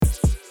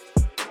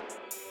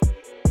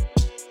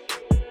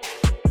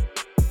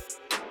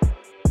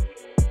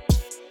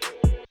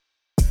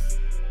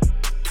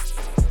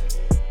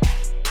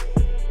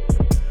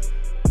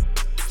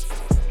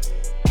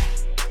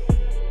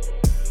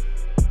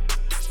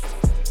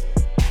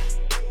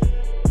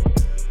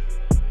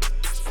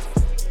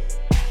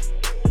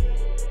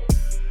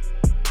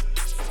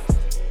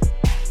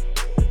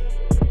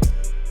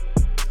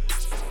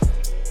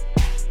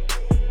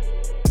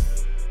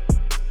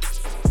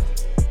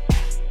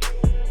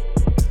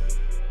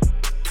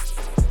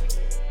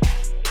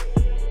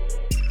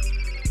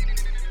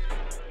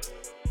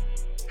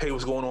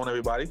what's going on,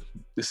 everybody?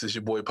 This is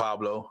your boy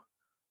Pablo,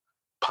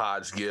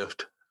 Pod's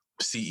Gift,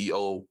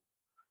 CEO,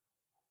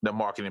 the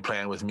marketing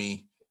plan with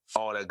me,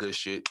 all that good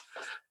shit.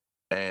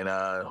 And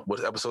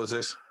what episode is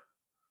this?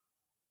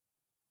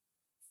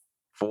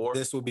 4?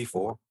 This will be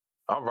 4.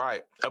 All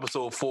right.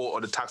 Episode 4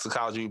 of the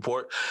Toxicology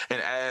Report.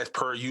 And as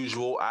per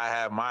usual, I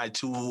have my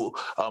two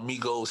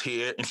amigos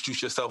here.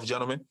 Introduce yourself,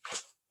 gentlemen.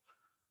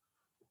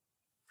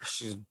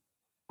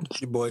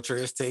 Your boy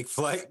Trish Take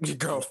Flight, your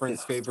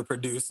girlfriend's favorite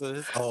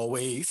producers,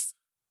 always.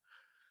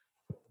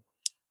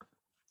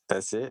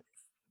 That's it.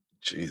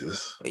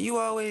 Jesus. You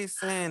always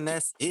saying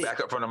that's it. Back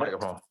up from the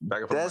microphone.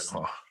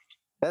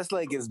 That's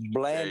like as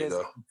bland There as you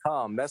it can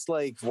come. That's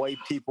like white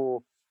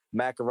people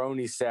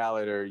macaroni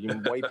salad or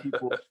white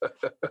people,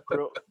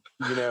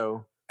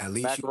 At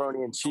least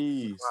macaroni and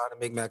cheese. You know how to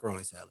make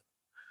macaroni salad.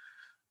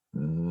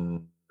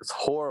 It's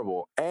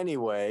horrible.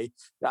 Anyway,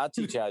 I'll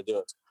teach you how to do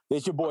it.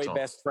 It's your boy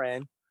Best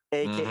Friend,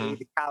 a.k.a.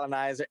 the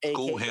Colonizer,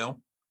 School a.k.a. him.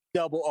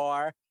 Double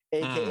R,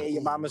 a.k.a.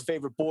 your mama's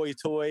favorite boy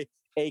toy,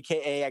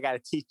 a.k.a. I got to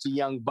teach the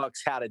young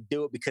bucks how to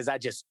do it because I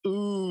just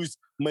ooze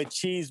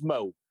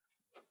machismo.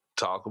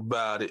 Talk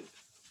about it.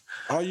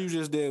 All you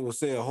just did was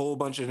say a whole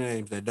bunch of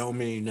names that don't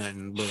mean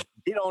nothing, but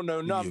He don't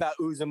know nothing about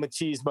oozing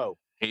machismo.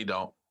 He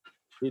don't.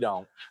 He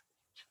don't.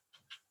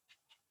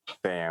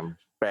 Damn,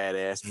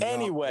 badass.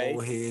 Anyway,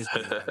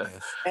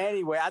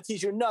 I'll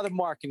teach you another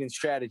marketing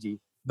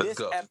strategy. Let's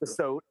This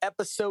go.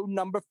 episode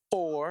number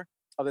 4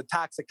 of the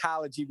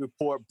Toxicology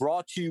Report,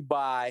 brought to you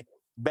by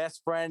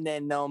Best Friend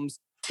and Numb's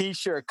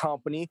T-shirt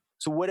company.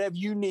 So whatever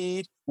you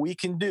need, we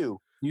can do.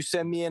 You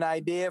send me an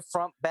idea,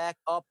 front, back,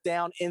 up,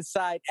 down,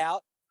 inside,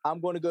 out. I'm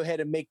going to go ahead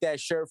and make that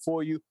shirt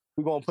for you.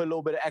 We're going to put a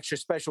little bit of extra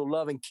special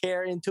love and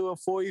care into it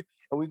for you.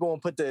 And we're going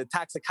to put the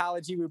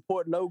Toxicology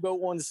Report logo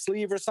on the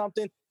sleeve or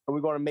something. And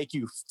we're going to make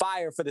you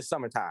fire for the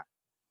summertime.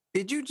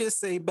 Did you just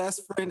say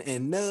Best Friend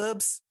and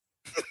Nubs?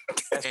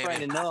 Best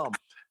Friend and Numb.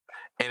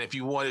 And if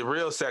you want it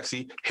real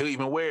sexy, he'll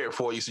even wear it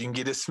for you so you can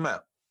get his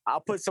smell.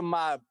 I'll put some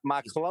my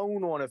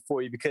cologne on it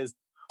for you because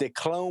the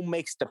cologne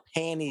makes the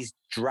panties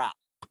drop.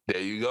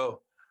 There you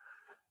go.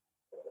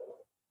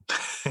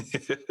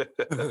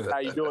 How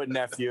you doing,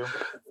 nephew?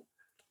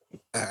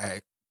 All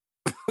right.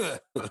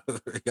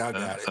 Y'all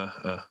got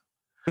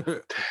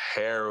it.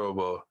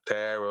 Terrible.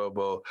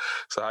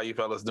 So how you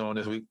fellas doing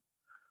this week?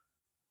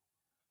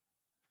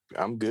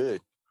 I'm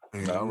good.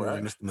 All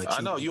right.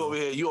 I know you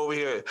over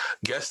here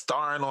guest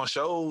starring on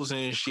shows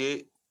and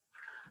shit.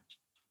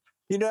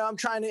 I'm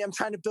trying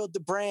to build the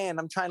brand.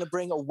 I'm trying to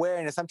bring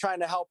awareness. I'm trying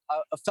to help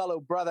a fellow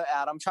brother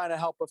out. I'm trying to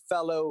help a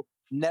fellow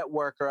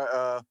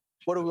networker.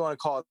 What do we want to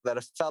call that?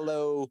 A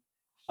fellow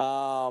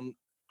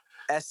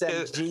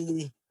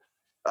SMG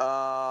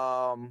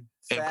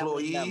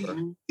employee. Member.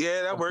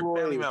 Yeah, that worked.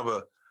 Family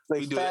member.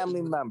 Like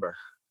family member.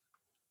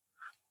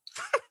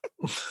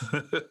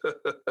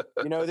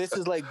 This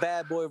is like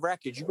Bad Boy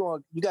Records.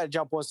 You got to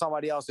jump on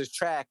somebody else's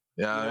track.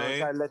 Yeah,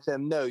 try to let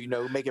them know.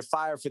 Make it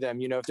fire for them.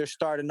 If they're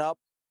starting up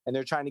and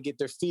they're trying to get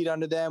their feet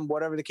under them,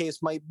 whatever the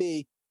case might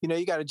be,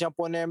 you got to jump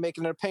on there and make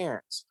an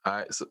appearance. All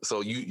right.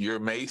 So you're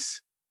Mace.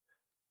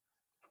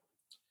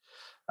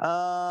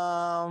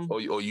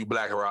 Or you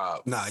Black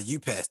Rob? Nah, you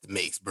passed the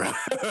Mace, bro.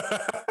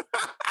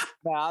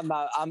 No, I'm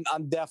not.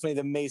 I'm definitely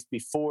the Mace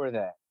before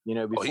that.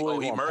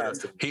 Before he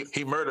murdered.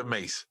 He murdered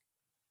Mace.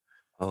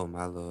 Oh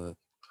my Lord.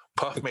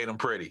 Puff made him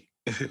pretty.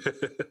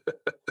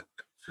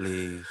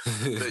 Please.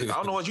 I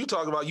don't know what you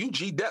talking about. You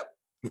G Depp.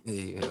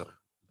 Yeah.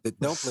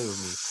 Don't play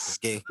with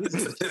me. Okay.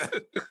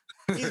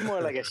 He's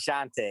more like a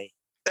Shantae.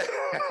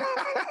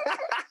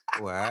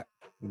 Well, I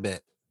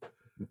bet.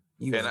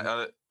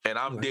 And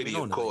I'm Diddy,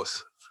 of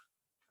course.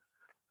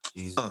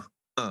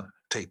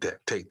 Take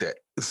that.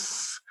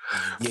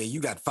 Yeah, you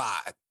got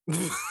 5.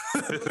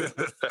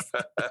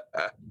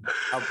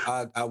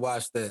 I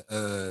watched that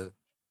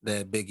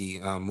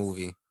Biggie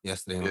movie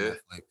yesterday on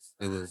Netflix.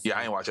 It was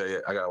I ain't watched that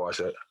yet. I gotta watch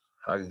that.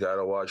 I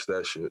gotta watch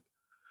that shit.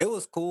 It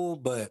was cool,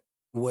 but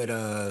with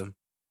I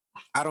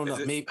don't know.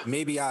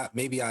 Maybe I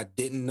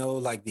didn't know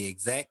like the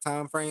exact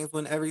time frames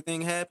when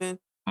everything happened,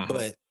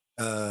 but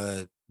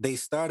they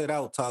started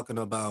out talking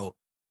about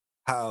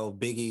how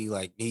Biggie,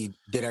 like, he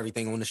did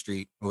everything on the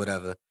street or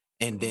whatever.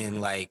 And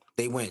then, like,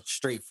 they went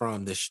straight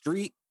from the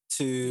street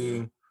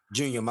to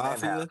Junior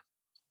Mafia.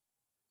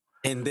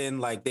 And then,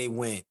 like, they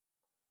went,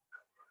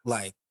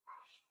 like,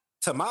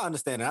 to my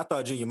understanding, I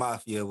thought Junior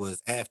Mafia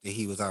was after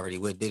he was already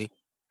with Diddy.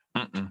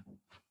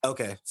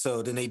 Okay,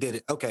 so then they did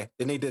it. Okay,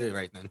 then they did it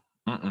right then.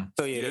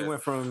 So, yeah, they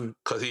went from...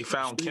 Because he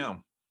found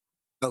Kim.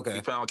 Okay.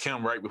 He found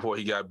Kim right before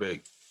he got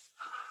big.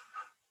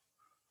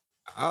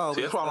 Oh,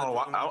 see, that's why I don't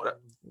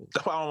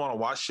want to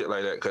watch shit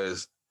like that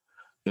because,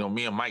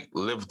 me and Mike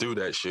lived through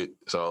that shit.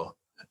 So,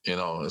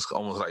 it's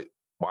almost like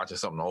watching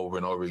something over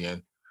and over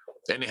again.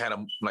 And they had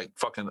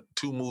fucking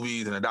 2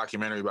 movies and a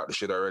documentary about the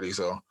shit already.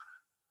 So,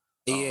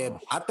 yeah,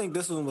 I think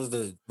this one was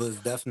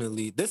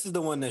definitely this is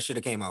the one that should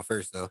have came out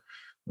first though.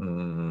 For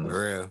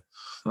real.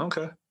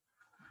 Okay,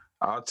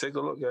 I'll take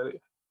a look at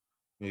it.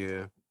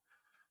 Yeah.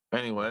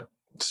 Anyway,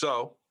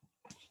 so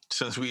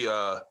since we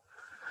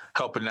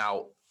helping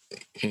out,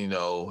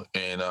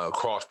 and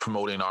cross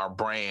promoting our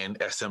brand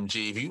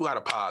SMG. If you got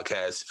a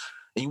podcast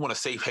and you want a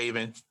safe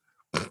haven,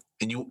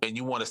 and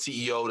you want a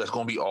CEO that's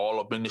going to be all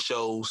up in the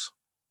shows.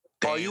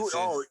 We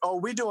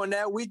doing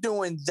that? We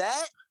doing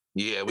that?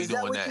 Yeah, we doing that. Is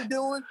that what you're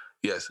doing?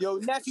 Yes. Yo,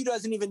 nephew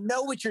doesn't even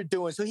know what you're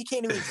doing, so he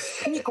can't even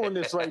speak on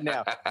this right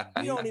now.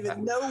 You don't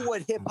even know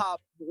what hip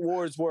hop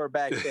wars were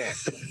back then.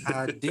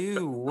 I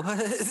do. What?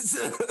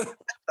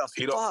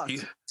 He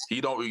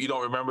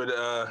don't remember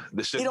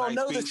the shit. He don't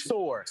know the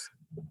source.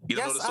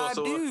 Yes, I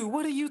do.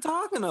 What are you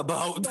talking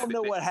about? He don't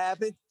know what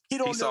happened. He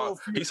don't know.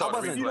 I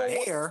wasn't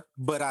there,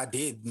 but I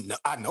did.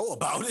 I know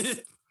about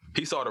it.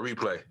 He saw the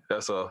replay.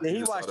 That's all. Yeah,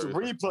 he watched the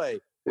replay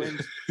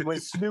when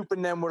Snoop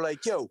and them were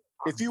like, "Yo,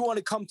 if you want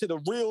to come to the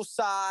real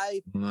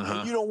side,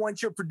 and you don't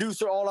want your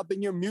producer all up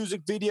in your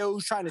music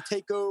videos trying to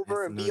take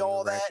over and be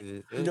all that,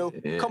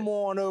 come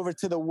on over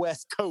to the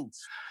West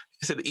Coast."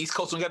 He said the East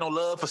Coast don't got no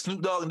love for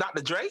Snoop Dogg and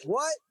Dr. Dre.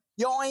 What?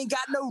 Y'all ain't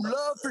got no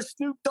love for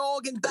Snoop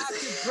Dogg and Dr.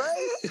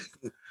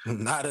 Dre?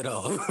 Not at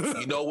all.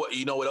 You know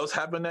what else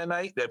happened that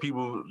night that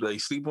people they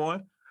sleep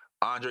on?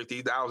 Andre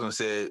 3000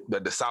 said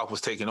that the South was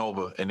taking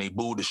over and they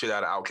booed the shit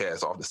out of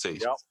Outkast off the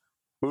stage. Yep.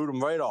 Booed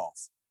him right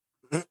off.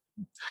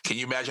 Can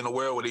you imagine a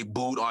world where they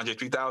booed Andre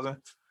 3000?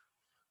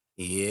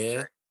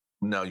 Yeah.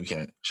 No, you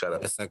can't. Shut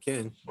up. Yes, I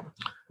can.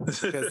 Because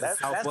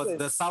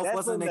the South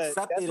wasn't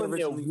accepted. That's when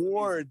the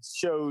awards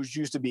shows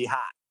used to be hot.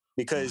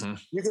 Because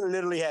you can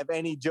literally have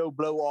any Joe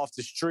Blow off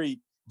the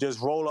street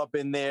just roll up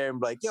in there and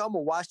be like, yo, I'm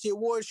going to watch the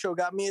awards show.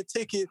 Got me a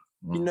ticket.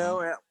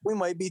 And we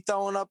might be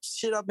throwing up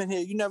shit up in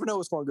here. You never know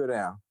what's going to go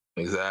down.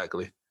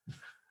 Exactly.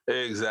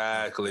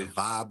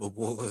 Vibe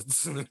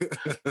awards.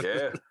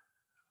 Yeah.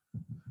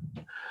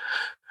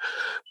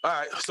 All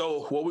right.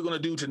 So what we're going to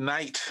do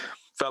tonight,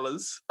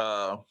 fellas,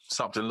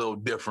 something a little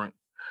different.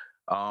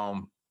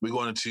 We're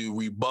going to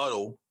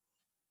rebuttal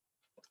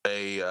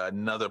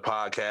another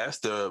podcast,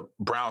 the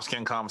Brown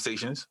Skin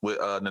Conversations with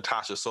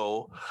Natasha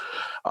Soul.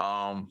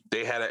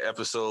 They had an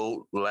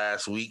episode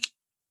last week.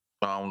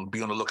 Be on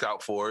the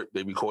lookout for it.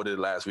 They recorded it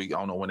last week. I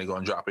don't know when they're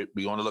going to drop it.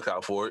 Be on the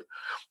lookout for it.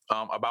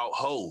 About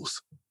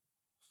hoes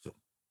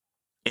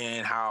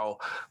and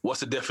what's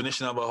the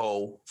definition of a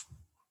hoe?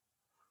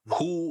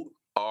 Who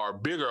are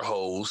bigger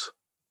hoes?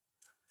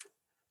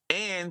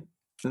 And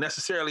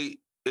necessarily,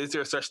 is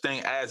there such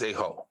thing as a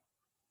hoe?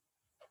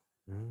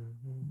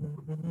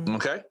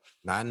 Okay.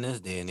 Not in this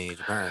day and age,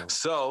 apparently.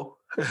 So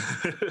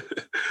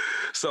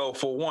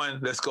for one,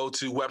 let's go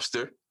to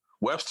Webster.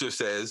 Webster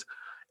says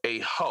a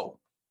hoe,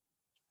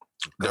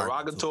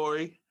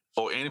 derogatory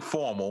or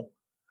informal,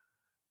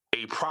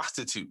 a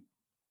prostitute.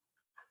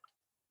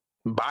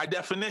 By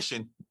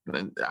definition,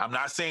 and I'm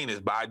not saying this,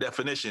 by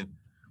definition,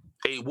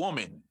 a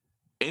woman,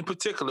 in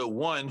particular,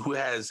 one who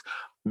has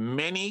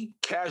many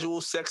casual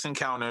sex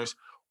encounters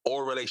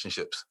or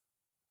relationships.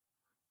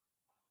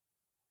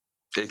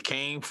 It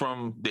came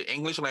from the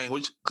English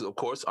language, of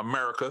course,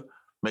 America,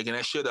 making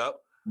that shit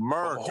up.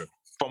 America.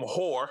 From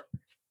whore.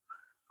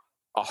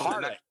 A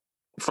harlot.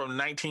 From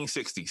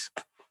 1960s.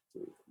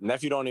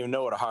 Nephew don't even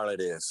know what a harlot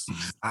is.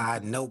 I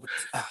know.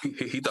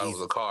 He thought it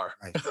was a car.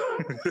 Right.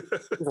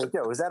 He's like,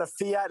 yo, is that a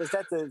Fiat? Is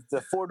that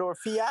the four-door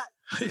Fiat?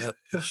 Yep,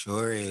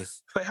 sure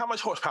is. Like, how much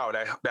horsepower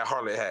that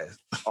harlot has?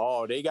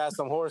 Oh, they got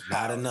some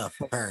horsepower. Not enough,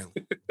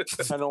 apparently.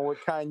 Depending on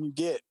what kind you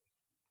get.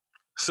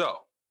 So,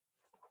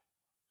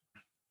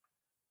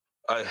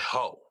 a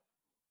hoe.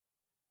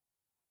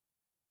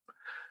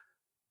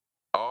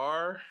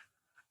 Are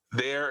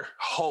there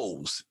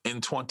hoes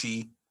in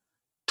 2020s?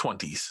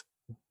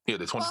 Yeah,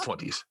 the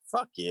 2020s.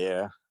 Fuck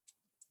yeah.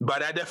 By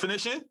that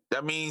definition,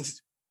 that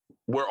means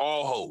we're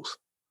all hoes.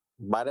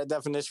 By that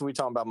definition, we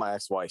talking about my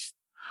ex-wife.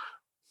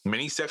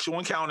 Many sexual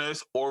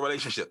encounters or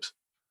relationships.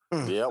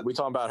 Yeah, we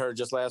talking about her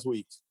just last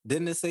week.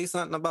 Didn't it say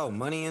something about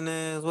money in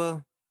there as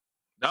well?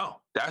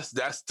 No, that's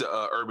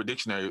the Urban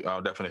Dictionary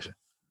definition.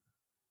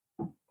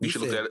 You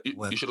should look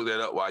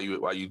that up while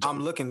you.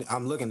 I'm looking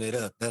it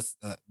up. That's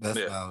what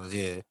I was.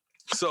 Yeah.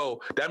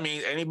 So that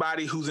means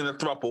anybody who's in a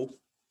throuple,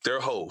 they're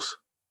hoes,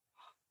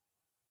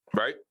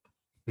 right?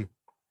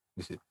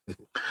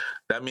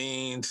 That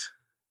means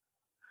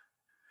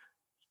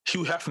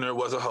Hugh Hefner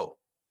was a hoe,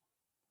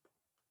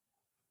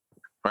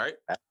 right?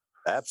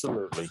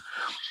 Absolutely.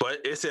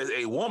 But it says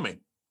a woman.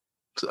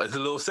 So it's a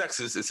little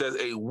sexist. It says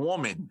a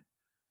woman,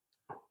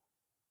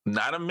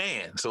 not a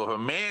man. So if a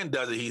man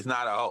does it, he's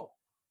not a hoe.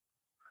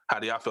 How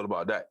do y'all feel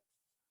about that?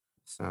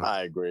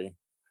 I agree.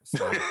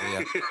 Sound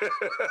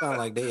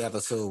like they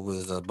episode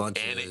was a bunch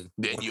of...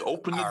 Then you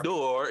open the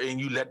door and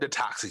you let the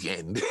toxic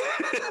in.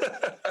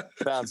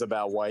 Sounds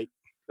about white.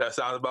 That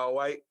sounds about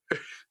white?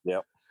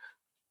 Yep.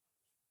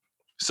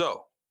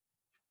 So,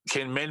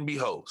 can men be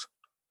hoes?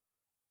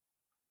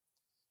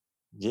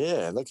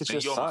 Yeah, look at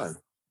your son.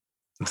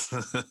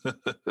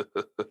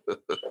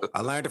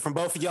 I learned it from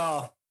both of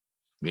y'all.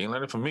 You ain't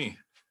learned it from me.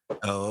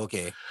 Oh,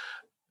 okay.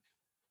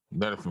 You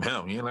learned it from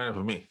him. You ain't learned it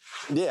from me.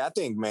 Yeah, I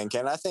think men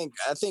can. I think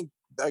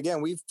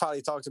again, we've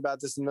probably talked about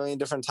this a million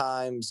different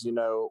times,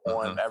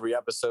 on every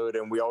episode,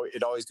 and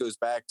it always goes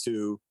back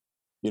to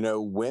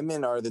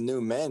women are the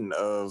new men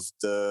of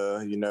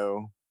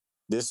the,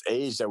 this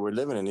age that we're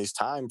living in, these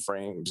time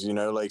frames,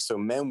 so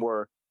men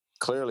were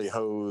clearly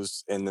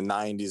hoes in the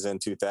 90s and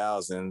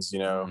 2000s,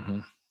 Mm-hmm.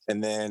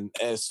 and then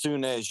as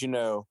soon as,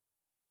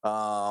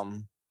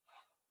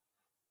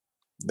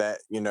 that,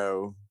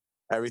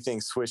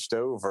 everything switched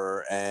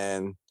over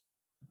and,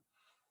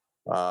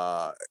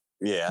 I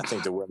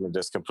think the women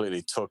just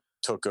completely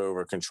took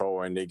over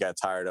control and they got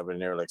tired of it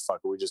and they were like, fuck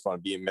it, we're just going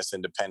to be Miss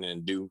Independent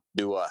and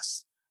do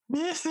us.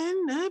 Miss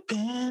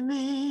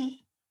Independent.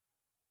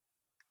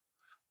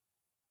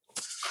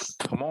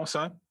 Come on,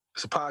 son.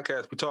 It's a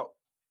podcast. We talk.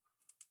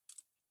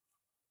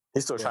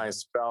 He's still trying to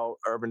spell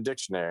Urban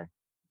Dictionary.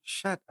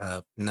 Shut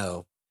up.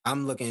 No.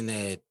 I'm looking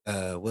at,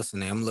 what's the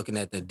name? I'm looking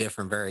at the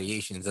different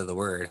variations of the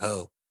word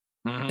hoe.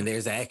 Mm-hmm. And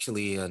there's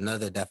actually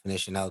another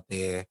definition out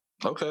there.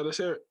 Okay, let's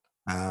hear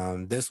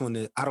it. This one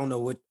is, I don't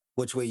know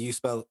which way you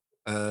spelled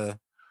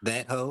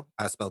that hoe.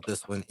 I spelled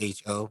this one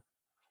H-O.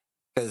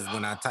 Because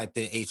when I typed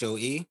in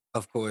H-O-E,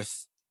 of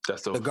course,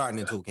 that's the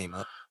gardening tool came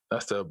up.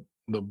 That's the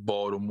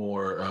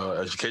Baltimore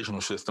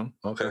educational system.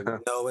 Okay.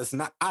 No, it's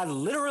not. I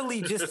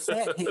literally just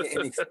sat here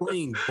and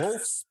explained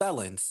both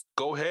spellings.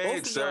 Go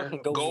ahead, sir.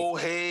 Go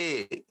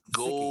ahead.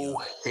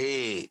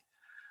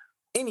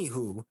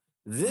 Anywho,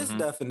 this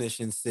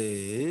definition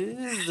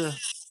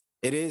says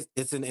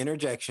it's an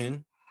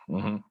interjection.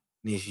 Mm-hmm.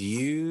 It's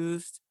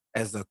used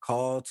as a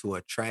call to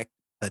attract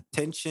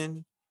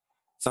attention,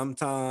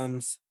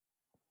 sometimes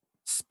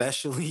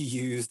specially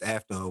used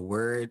after a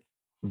word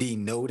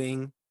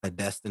denoting a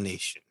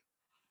destination.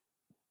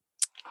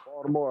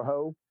 Baltimore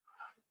hoe.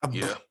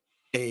 Yeah.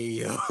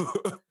 Hey,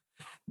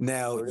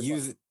 now,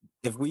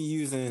 if we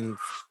using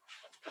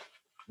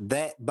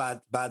that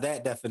by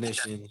that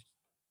definition,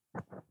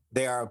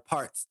 there are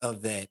parts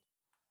of that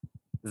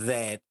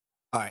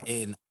are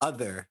in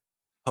other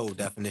hoe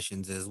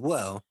definitions as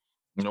well.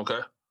 Okay.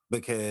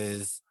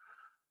 Because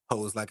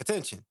hoes like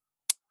attention.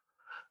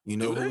 You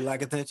know who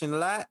like attention a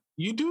lot?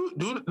 You do?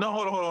 No,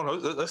 hold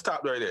on. Let's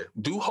stop right there.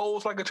 Do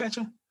hoes like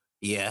attention?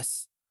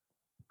 Yes.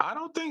 I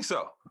don't think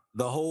so.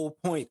 The whole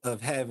point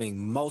of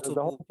having multiple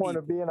The whole point people,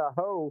 of being a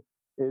hoe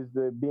is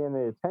being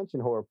the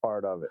attention whore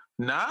part of it.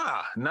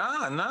 Nah.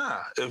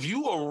 If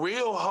you a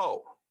real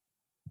hoe,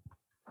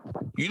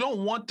 you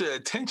don't want the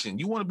attention.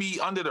 You want to be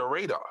under the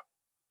radar.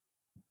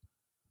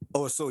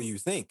 Or so you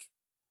think.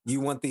 You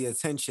want the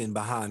attention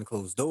behind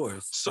closed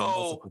doors.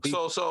 So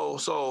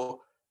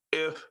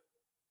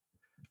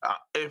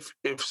if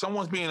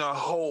someone's being a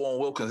hoe on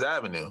Wilkins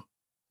Avenue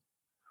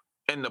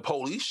and the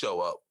police show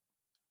up,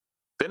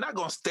 they're not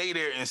going to stay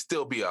there and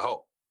still be a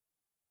hoe.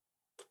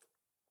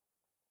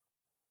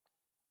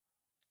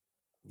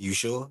 You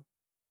sure?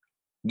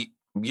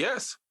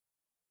 Yes.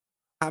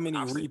 How many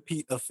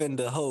repeat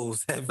offender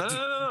hoes have you?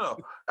 No.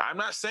 I'm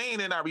not saying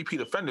they're not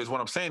repeat offenders.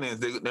 What I'm saying is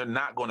they're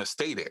not going to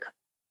stay there.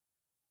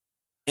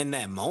 In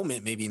that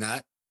moment, maybe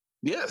not.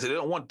 Yes, they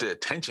don't want the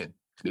attention.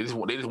 They just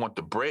want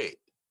the bread.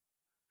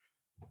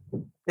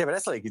 Yeah, but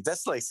that's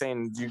like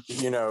saying you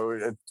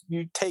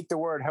take the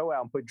word hoe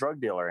out and put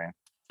drug dealer in.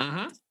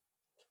 Mm-hmm.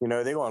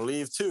 They're going to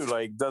leave too.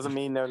 Like, doesn't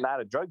mean they're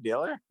not a drug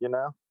dealer, So,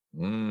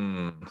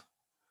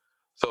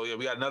 yeah,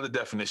 we got another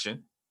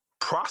definition.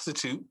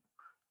 Prostitute,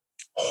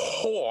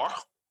 whore,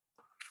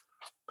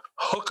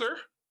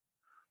 hooker,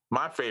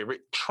 my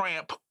favorite,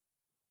 tramp,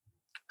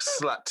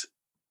 slut.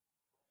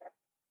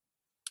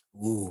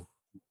 Ooh.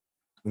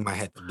 We might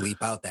have to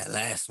bleep out that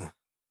last one.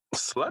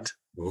 Slut?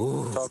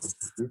 Ooh.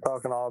 You're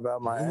talking all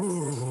about my ex.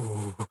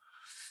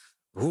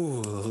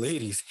 Ooh,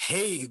 ladies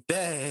hate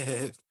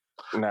that.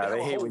 Nah,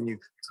 they hate when you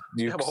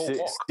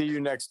see you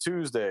next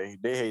Tuesday.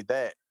 They hate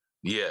that.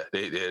 Yeah,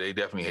 they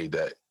definitely hate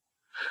that.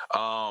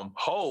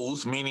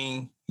 Hoes,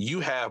 meaning you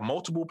have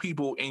multiple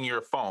people in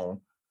your phone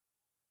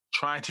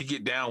trying to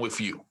get down with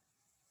you.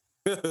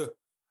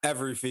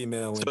 Every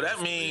female. So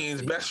that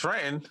means best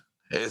friend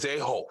is a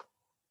hoe.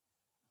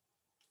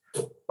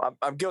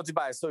 I'm guilty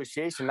by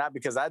association, not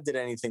because I did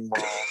anything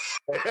wrong.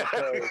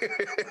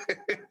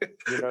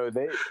 Because,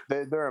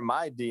 they're in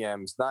my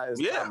DMs. It's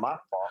not my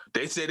fault.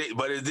 They said it,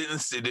 but it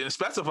didn't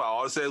specify.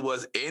 All it said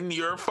was in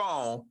your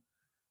phone,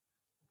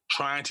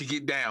 trying to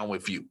get down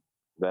with you.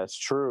 That's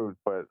true,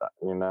 but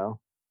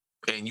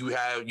And you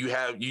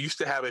used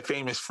to have a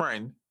famous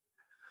friend,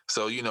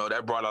 so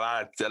that brought a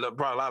lot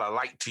of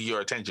light to your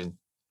attention.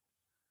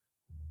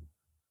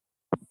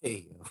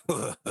 Hey.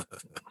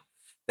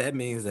 That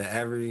means that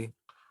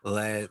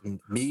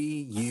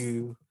me,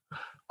 you,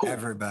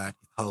 everybody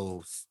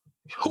hoes.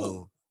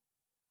 Who?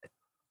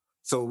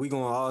 So we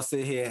gonna all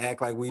sit here and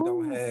act like we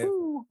don't have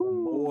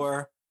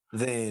more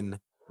than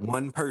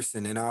one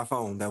person in our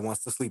phone that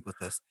wants to sleep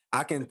with us.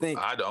 I can think.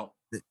 I don't.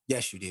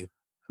 Yes, you do.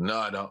 No,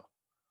 I don't.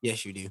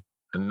 Yes, you do.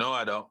 No,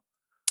 I don't.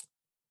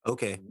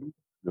 Okay.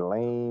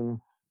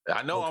 Lame.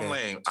 I know I'm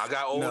lame. I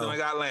got old and I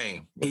got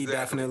lame. He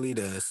definitely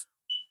does.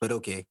 But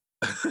okay.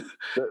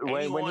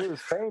 When he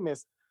was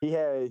famous, he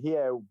had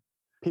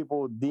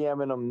people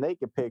DMing him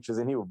naked pictures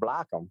and he would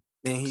block them.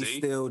 And he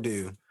still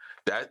do.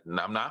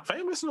 I'm not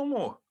famous no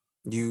more.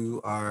 You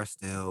are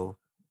still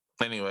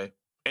Anyway,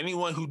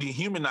 anyone who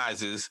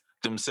dehumanizes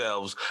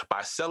themselves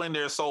by selling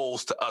their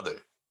souls to other.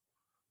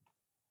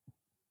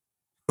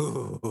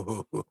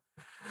 So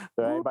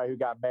anybody who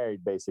got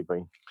married,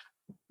 basically.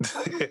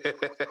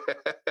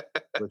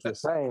 What you're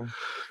saying?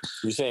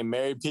 You're saying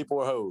married people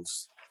are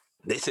hoes.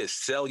 They said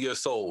sell your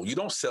soul. You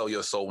don't sell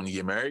your soul when you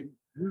get married.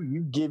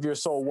 You give your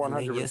soul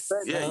 100%.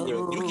 Yeah,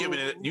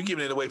 you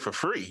giving it away for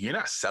free. You're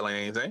not selling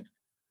anything.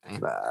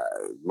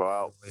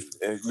 Well,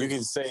 you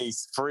can say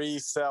free,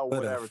 sell,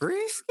 whatever.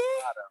 Free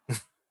skin?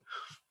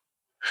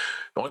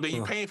 The only thing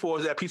you're paying for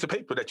is that piece of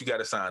paper that you got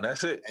to sign.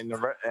 That's it.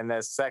 And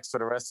that's sex for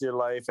the rest of your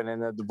life, and then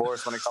the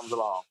divorce when it comes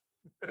along.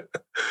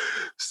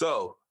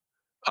 So,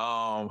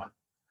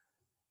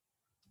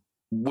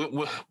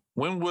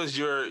 when was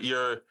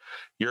your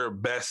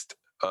best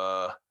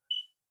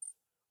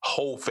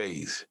whole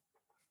phase?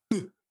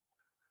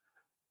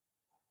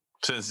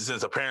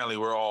 Since apparently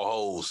we're all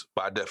hoes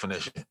by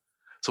definition.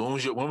 So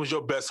when was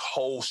your best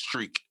whole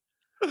streak?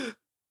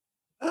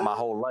 My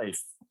whole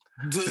life.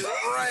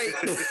 Right.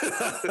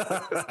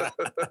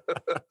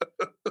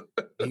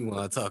 He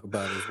want to talk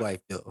about his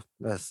wife though.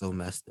 That's so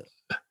messed up.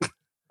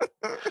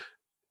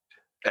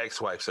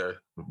 Ex-wife, sir.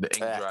 The ink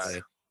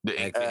dry.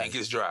 The ink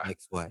is dry.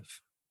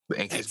 Ex-wife.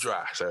 The ink is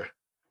dry, sir.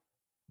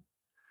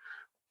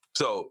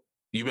 So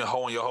you've been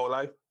hoeing your whole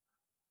life?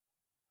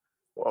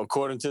 Well,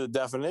 according to the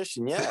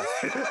definition, yeah.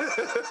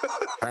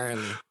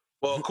 Apparently.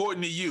 Well,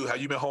 according to you, have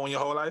you been hoeing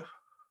your whole life?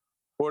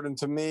 According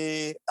to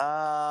me,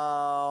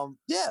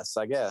 yes,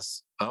 I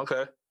guess.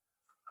 Okay.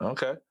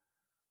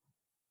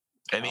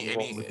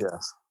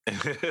 Yes.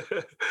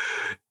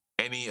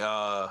 Any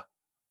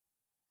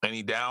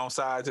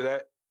downside to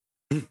that?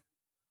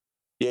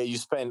 Yeah, you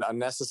spend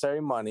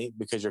unnecessary money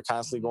because you're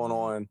constantly going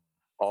on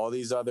all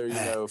these other,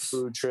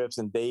 food trips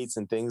and dates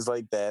and things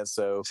like that.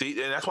 So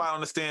see, and that's why I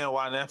understand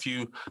why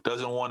nephew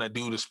doesn't want to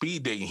do the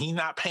speed dating. He's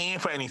not paying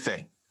for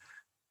anything.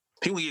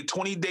 He will get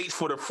 20 dates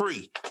for the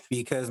free.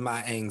 Because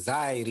my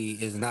anxiety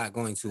is not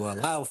going to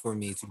allow for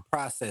me to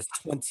process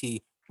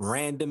 20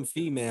 random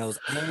females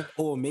and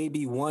or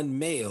maybe one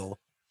male.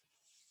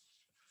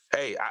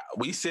 Hey,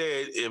 we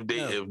said if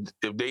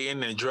they in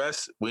their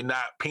dress, we're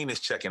not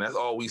penis checking. That's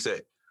all we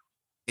said.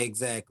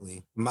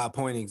 Exactly. My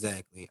point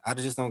exactly. I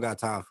just don't got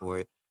time for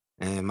it.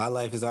 And my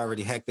life is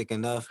already hectic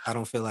enough. I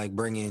don't feel like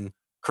bringing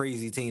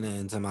crazy Tina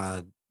into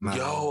my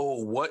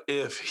Yo, what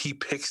if he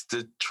picks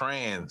the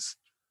trans?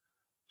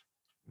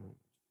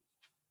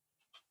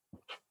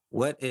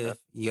 What if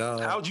y'all...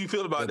 How'd you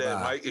feel about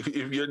that, Mike?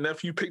 If your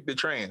nephew picked the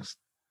trans?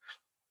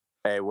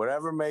 Hey,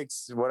 whatever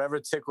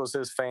tickles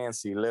his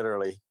fancy,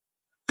 literally.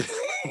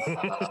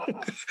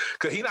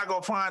 Because he's not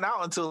going to find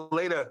out until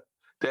later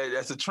that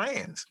that's a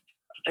trans.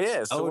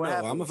 Yeah, so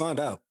I'm going to find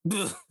out.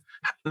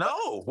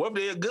 No, what if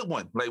they're a good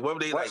one? Like, what if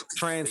they like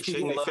trans they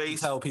people love to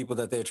tell people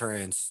that they're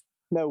trans?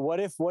 No, what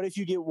if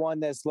you get one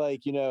that's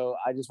like,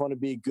 I just want to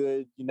be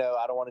good,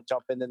 I don't want to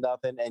jump into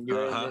nothing, and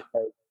you're in it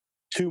like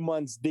 2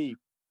 months deep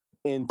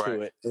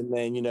into it, and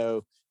then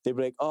they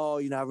be like, oh,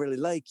 I really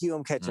like you,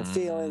 I'm catching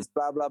feelings,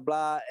 blah blah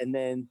blah, and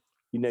then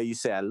you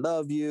say I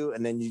love you,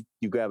 and then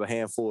you grab a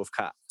handful of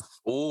cock.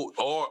 Or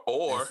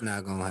that's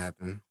not gonna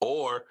happen.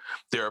 Or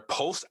they're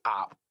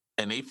post-op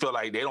and they feel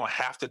like they don't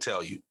have to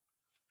tell you.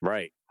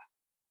 Right.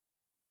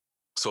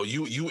 So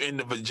you in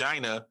the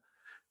vagina,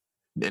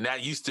 and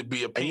that used to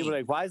be a pain. And you be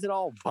like, why is it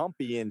all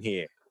bumpy in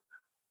here?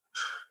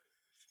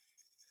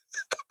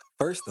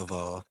 First of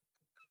all,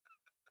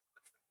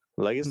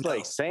 like it's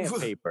like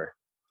sandpaper.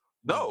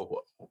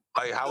 No,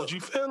 like how would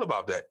you feel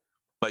about that?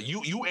 Like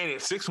you in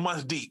it 6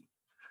 months deep,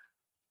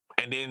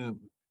 and then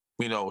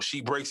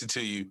she breaks it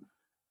to you.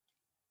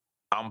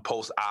 I'm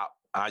post-op.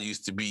 I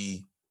used to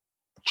be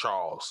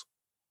Charles.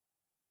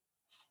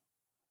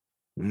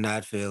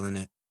 Not feeling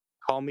it.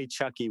 Call me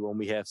Chucky when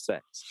we have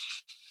sex.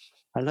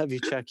 I love you,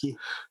 Chucky.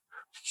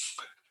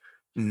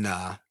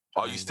 Nah.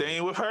 Are you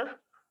staying with her?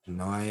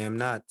 No, I am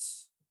not.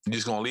 You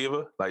just gonna leave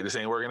her? Like this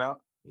ain't working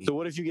out? So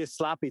what if you get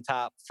sloppy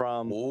top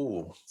from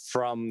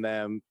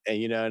them,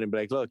 and and be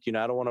like, look, I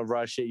don't want to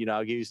rush it.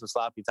 I'll give you some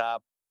sloppy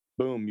top.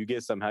 Boom, you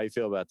get some. How you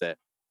feel about that?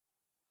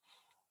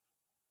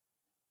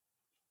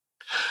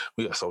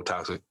 We are so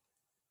toxic.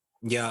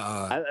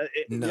 Yeah.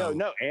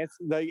 No.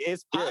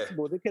 It's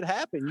possible. It could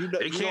happen. You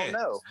don't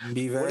know.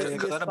 Be very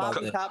upset about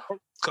that.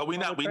 Cause we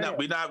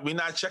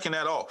not checking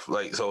that off.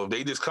 Like, so if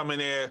they just come in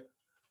there,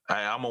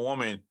 I'm a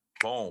woman,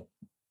 boom,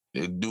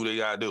 they do what they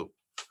gotta do.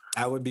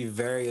 I would be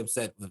very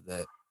upset with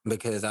that,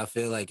 because I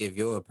feel like if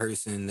you're a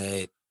person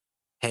that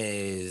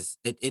has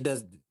it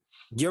does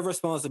your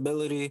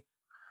responsibility,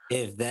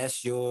 if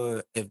that's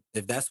if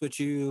that's what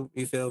you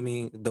feel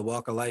me, the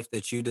walk of life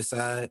that you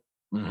decide,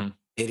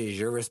 it is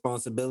your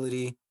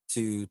responsibility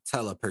to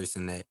tell a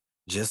person that,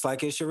 just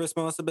like it's your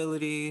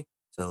responsibility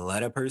to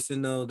let a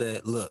person know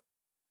that, look,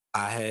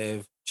 I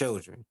have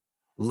children.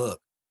 Look,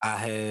 I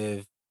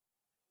have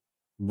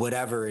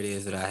whatever it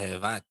is that I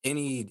have.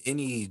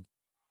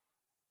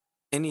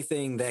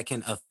 Anything that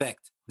can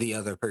affect the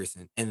other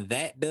person. And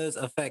that does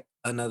affect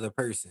another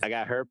person. I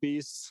got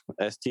herpes,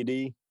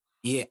 STD.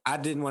 Yeah, I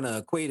didn't want to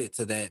equate it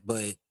to that,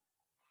 but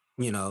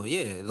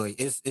yeah, like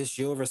it's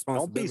your Don't be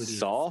responsibility.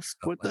 soft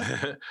with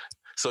the.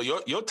 So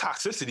your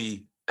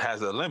toxicity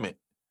has a limit.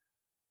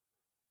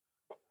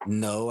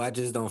 No, I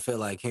just don't feel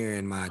like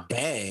hearing my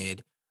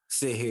dad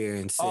sit here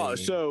and say, Oh,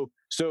 so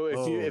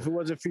if it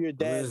wasn't for your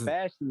dad listen.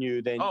 bashing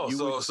you, then you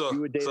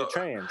would date a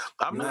trans.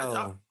 I'm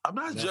not that's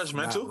not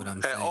judgmental what I'm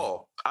at saying.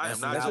 all. I am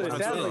not That's what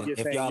I'm It sounds judgmental. like you're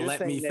If saying. y'all You're let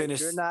me saying that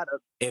finish, you're not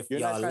if you're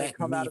not y'all trying to let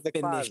come out me of the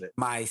finish closet.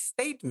 my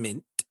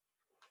statement.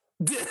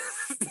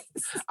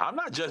 I'm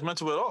not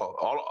judgmental at all.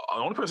 The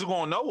only person who's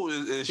gonna know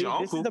is See, your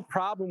this uncle. is the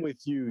problem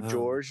with you,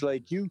 George.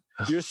 Like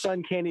your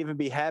son can't even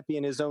be happy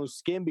in his own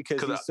skin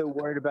because he's so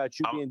worried about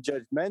you being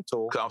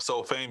judgmental. Cause I'm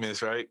so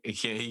famous, right?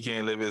 He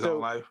can't live his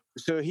own life.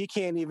 So he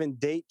can't even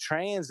date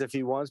trans if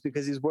he wants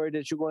because he's worried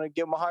that you're going to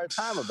give him a hard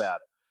time about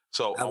it.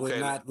 So I would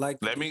okay, not like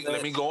to let me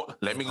go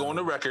on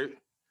the record.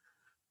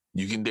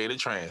 You can date a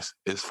trans.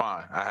 It's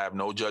fine. I have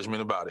no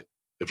judgment about it.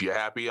 If you're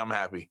happy, I'm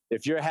happy.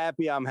 If you're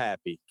happy, I'm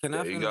happy. Can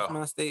I finish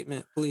my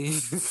statement,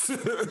 please?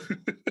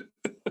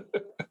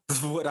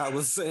 What I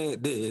was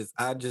saying is,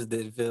 I just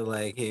didn't feel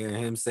like hearing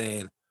him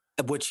saying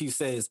what he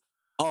says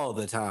all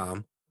the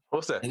time.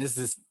 What's that? And this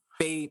is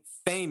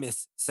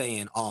famous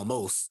saying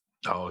almost.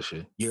 Oh,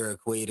 shit. You're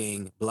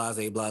equating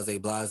blase, blase,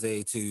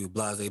 blase to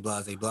blase,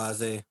 blase,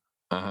 blase.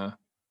 Uh-huh.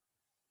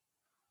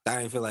 I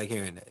didn't feel like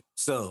hearing that.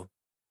 So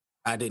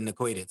I didn't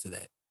equate it to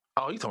that.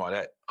 Oh, you talking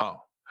about that?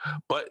 Oh.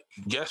 But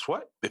guess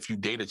what? If you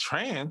date a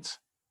trans,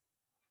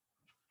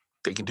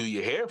 they can do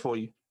your hair for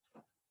you.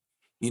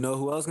 You know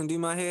who else can do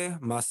my hair?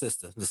 My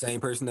sister. The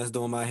same person that's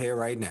doing my hair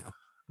right now.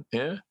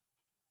 Yeah.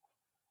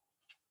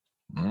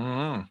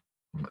 Mm-hmm.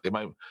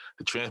 The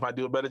trans might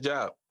do a better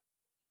job.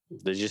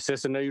 Does your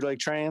sister know you like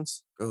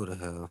trans? Go to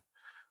hell.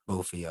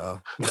 Both of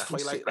y'all. That's why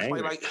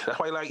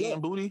you like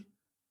eating booty?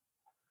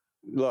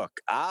 Look,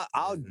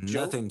 I'll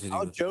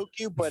joke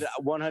you, but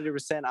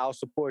 100% I'll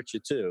support you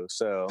too.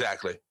 So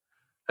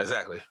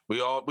Exactly.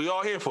 We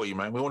all here for you,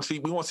 man. We want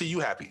to see you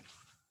happy.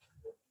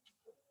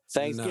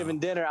 Thanksgiving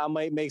dinner, I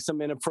might make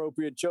some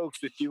inappropriate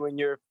jokes with you and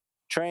your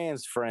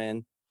trans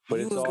friend. But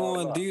you was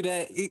going to do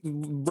that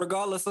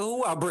regardless of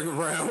who I bring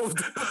around.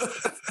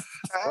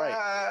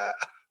 Right.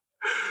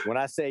 When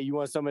I say you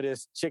want some of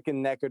this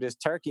chicken neck or this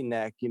turkey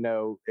neck,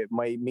 it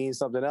might mean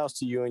something else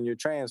to you and your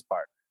trans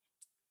partner.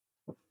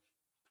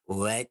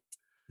 What?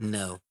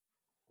 No.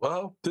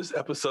 Well, this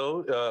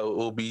episode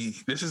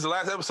this is the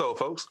last episode,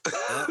 folks.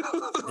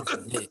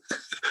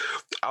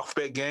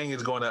 Alphabet Gang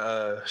is going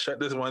to shut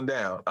this one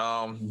down.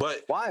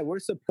 But why? We're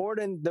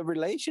supporting the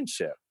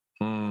relationship.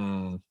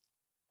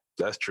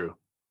 That's true.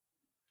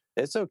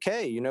 It's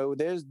okay.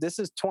 This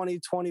is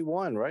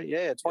 2021, right?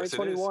 Yeah,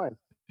 2021.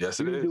 Yes,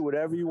 you can do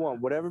whatever you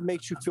want. Whatever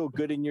makes you feel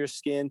good in your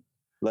skin.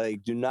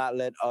 Like, do not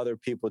let other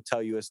people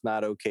tell you it's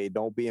not okay.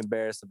 Don't be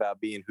embarrassed about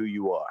being who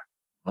you are.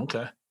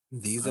 Okay.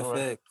 These are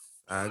facts.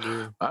 I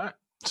agree. All right.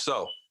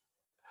 So,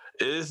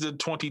 is the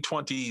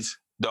 2020s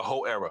the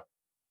whole era?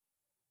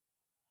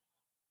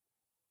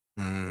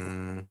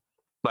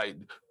 Like,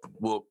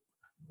 well,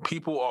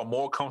 people are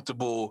more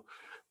comfortable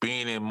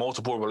being in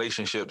multiple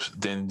relationships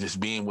than just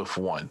being with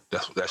one.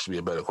 That should be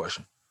a better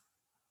question.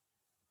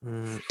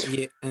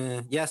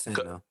 Yes and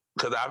no.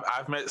 Because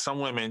I've met some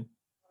women,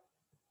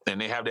 and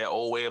they have that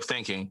old way of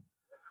thinking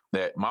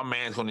that my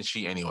man's going to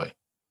cheat anyway,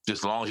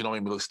 just as long as you don't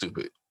make me look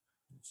stupid.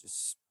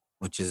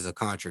 Which is a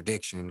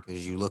contradiction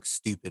because you look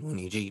stupid when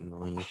he's cheating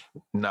on you.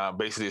 Nah,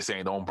 basically they're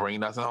saying don't bring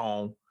nothing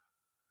home.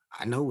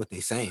 I know what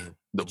they're saying.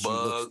 The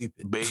bug,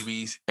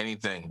 babies,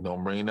 anything.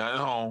 Don't bring nothing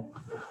home.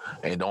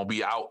 And don't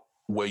be out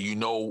where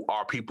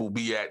our people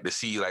be at to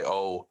see like,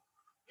 oh,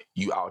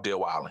 you out there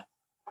wilding.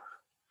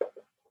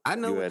 I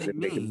know what they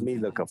making me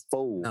look a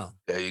fool. No.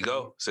 There you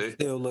go. See?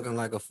 Still looking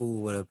like a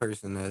fool with a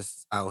person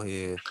that's out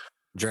here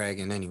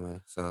dragging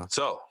anyway. So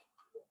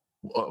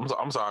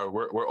I'm sorry.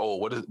 We're old.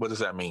 What does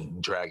that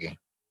mean? Dragging.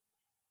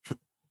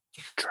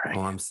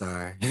 Oh, I'm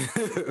sorry.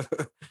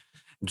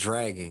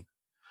 Dragging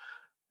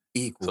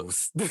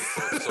equals.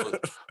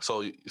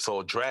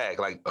 So drag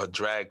like a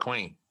drag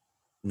queen.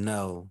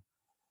 No.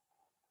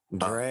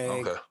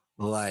 Drag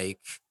like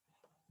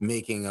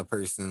making a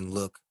person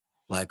look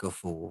like a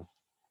fool.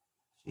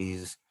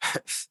 Jesus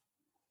Christ.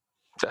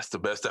 That's the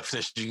best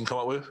definition you can come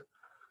up with?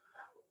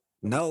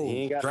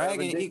 No,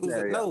 dragging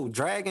equals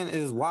dragging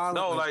is wild.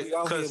 No,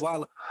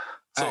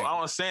 so I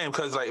understand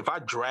because like if I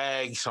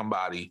drag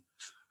somebody,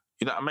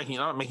 I'm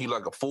not making you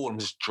like a fool. I'm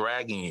just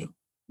dragging you.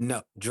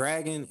 No,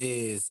 dragging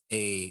is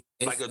a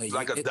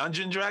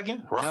dungeon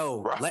dragon.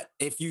 No,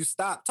 if you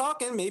stop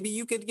talking, maybe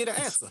you could get an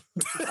answer.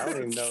 I don't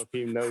even know if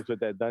he knows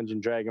what that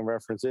Dungeon Dragon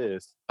reference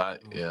is.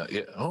 Yeah.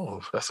 Oh,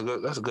 that's a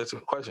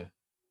good question.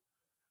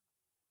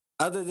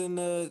 Other than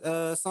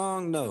the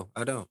song, no,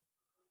 I don't.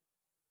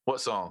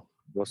 What song?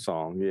 What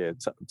song? Yeah,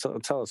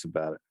 tell us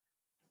about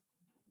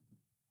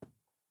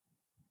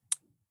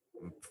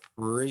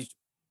it.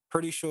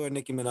 Pretty sure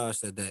Nicki Minaj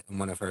said that in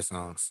one of her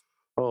songs.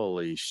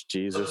 Holy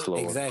Jesus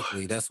Lord.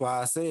 Exactly. That's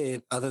why I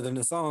said, other than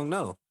the song,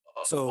 no.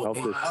 So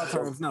in our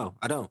terms, no,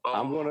 I don't.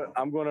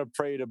 I'm gonna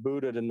pray to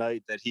Buddha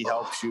tonight that he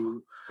helps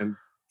you and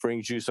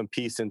brings you some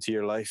peace into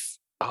your life.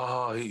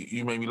 Oh,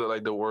 you made me look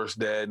like the worst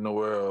dad in the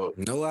world.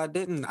 No, I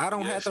didn't. I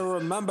don't have to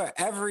remember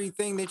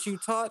everything that you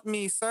taught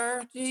me,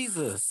 sir.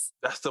 Jesus.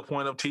 That's the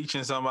point of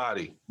teaching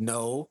somebody.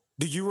 No.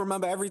 Do you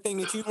remember everything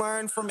that you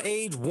learned from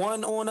age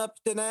 1 on up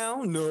to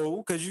now?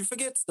 No, because you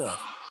forget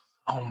stuff.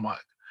 Oh my.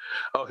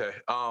 Okay.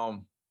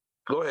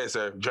 Go ahead,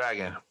 sir.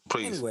 Dragon,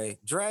 please. Anyway,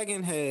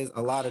 dragon has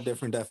a lot of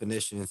different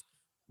definitions.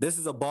 This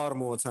is a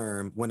Baltimore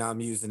term when I'm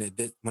using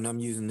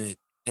it.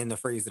 In the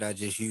phrase that I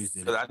just used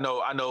it. I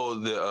know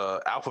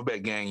the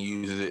Alphabet Gang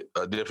uses it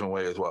a different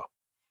way as well.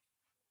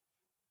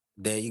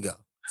 There you go.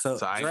 So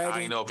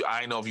I know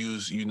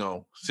if you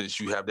know, since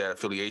you have that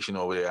affiliation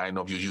over there, I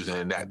know if you're using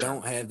it in that. I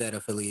don't have that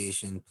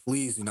affiliation.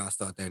 Please do not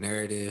start that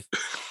narrative.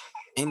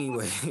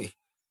 Anyway,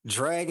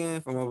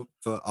 dragon for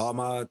all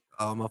my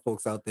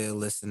folks out there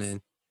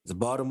listening is a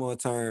Baltimore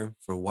term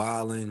for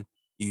wilding.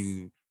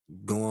 You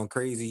going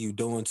crazy. You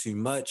doing too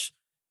much.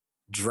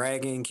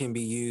 Dragging can be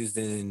used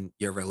in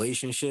your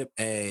relationship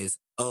as,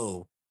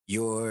 oh,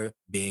 you're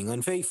being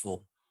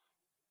unfaithful,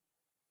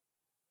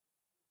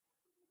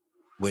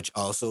 which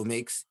also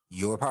makes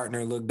your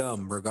partner look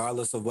dumb,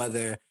 regardless of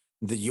whether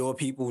your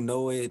people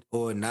know it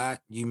or not.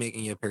 You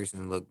making your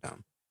person look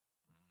dumb.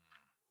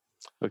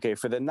 Okay,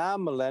 for the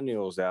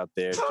non-millennials out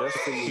there,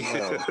 just so you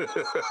know,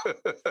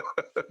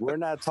 we're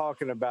not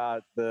talking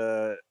about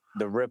the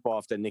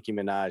ripoff that Nicki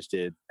Minaj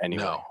did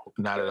anyway. No,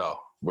 not at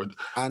all.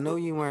 I know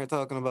you weren't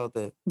talking about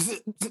that.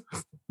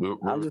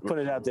 I'm just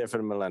putting it out there for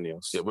the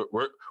millennials. Yeah,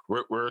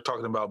 we're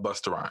talking about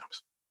Busta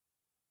Rhymes.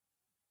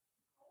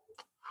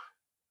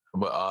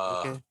 But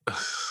okay.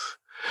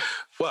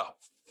 Well,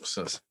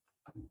 since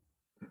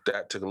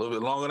that took a little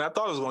bit longer than I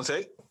thought it was going to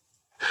take,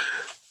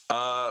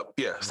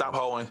 yeah, stop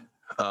hoeing.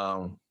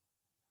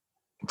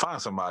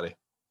 Find somebody.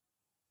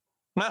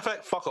 Matter of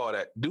fact, fuck all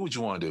that. Do what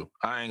you want to do.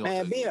 I ain't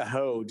gonna be a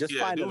hoe. Just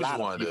find a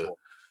lot of people.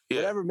 Yeah.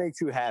 Whatever makes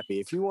you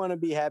happy. If you want to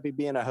be happy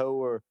being a hoe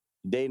or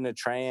dating a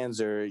trans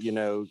or,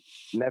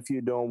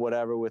 nephew doing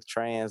whatever with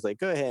trans, like,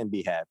 go ahead and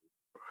be happy.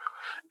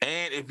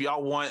 And if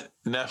y'all want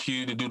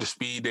nephew to do the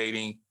speed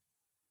dating,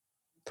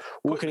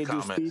 what can he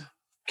do? Speed?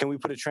 Can we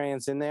put a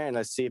trans in there and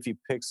let's see if he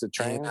picks a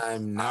trans?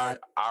 I'm not.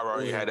 I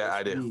already had that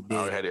idea. I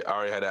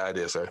already had that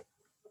idea, sir.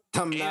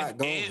 I'm not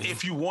going. And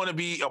if you want to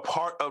be a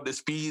part of the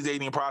speed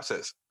dating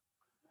process,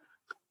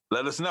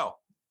 let us know.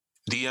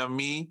 DM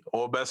me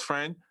or best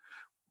friend.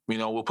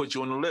 We'll put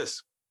you on the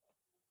list.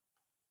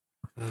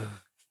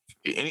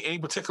 Any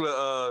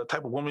particular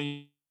type of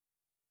woman?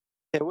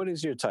 Yeah, what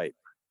is your type?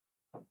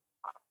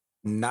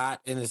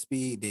 Not in a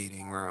speed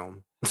dating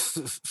realm.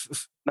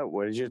 No,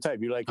 what is your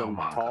type? You like them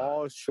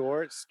tall,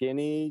 short,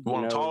 skinny? You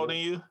want them taller than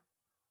you?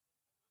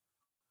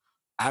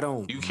 I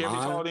don't. You care if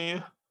they're taller than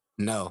you?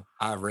 No,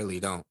 I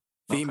really don't.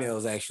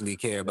 Females actually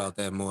care about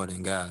that more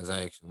than guys,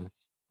 actually.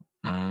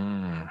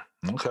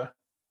 Okay.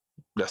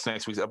 That's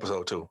next week's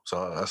episode, too.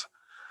 So that's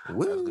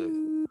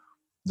good.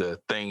 The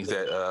things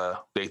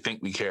that they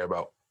think we care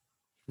about.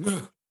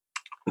 All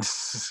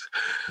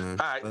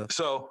right,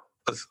 so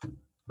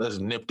let's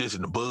nip this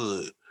in the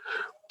bud.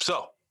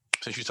 So,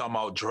 since you're talking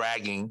about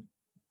dragging,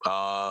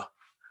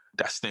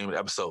 that's the name of the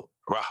episode.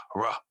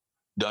 Rah,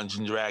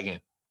 Dungeon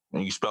Dragon.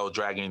 And you spell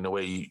dragging the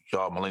way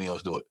y'all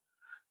millennials do it.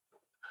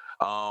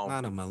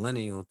 Not a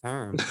millennial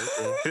term.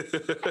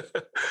 Okay.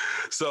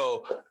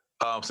 So,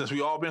 since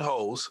we all been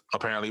hoes,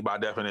 apparently by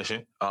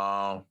definition,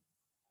 and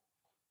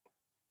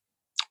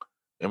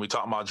we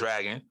talking about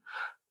dragging,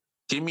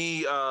 give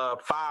me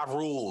 5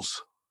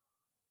 rules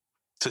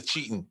to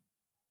cheating.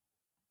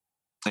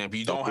 And if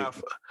you don't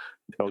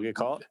get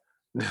caught.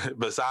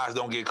 Besides,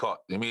 don't get caught.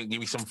 Give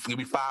me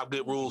 5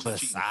 good rules for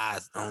cheating.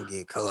 Besides, don't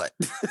get caught.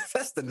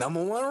 That's the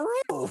number 1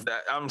 rule.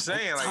 That I'm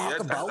saying,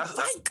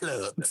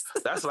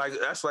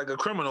 that's like a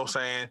criminal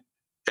saying,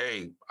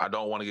 "Hey, I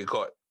don't want to get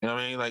caught." You know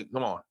what I mean? Like,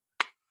 come on.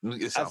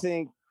 I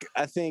think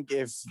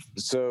here's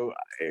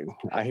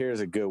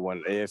a good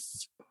one.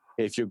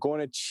 If you're going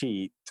to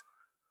cheat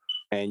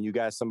and you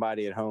got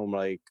somebody at home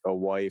like a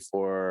wife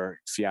or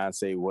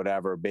fiance,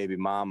 whatever, baby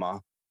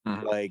mama,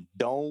 like,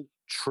 don't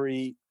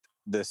treat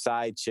the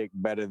side chick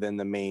better than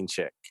the main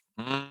chick.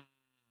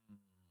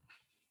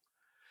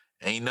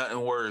 Ain't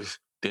nothing worse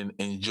than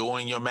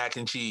enjoying your mac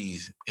and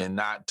cheese and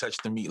not touch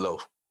the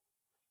meatloaf.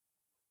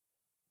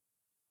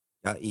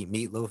 Y'all eat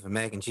meatloaf and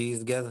mac and cheese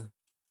together?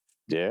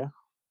 Yeah.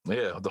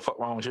 Yeah, what the fuck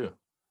wrong with you?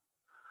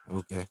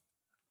 Okay.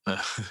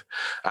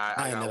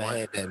 I ain't never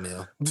had that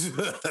meal.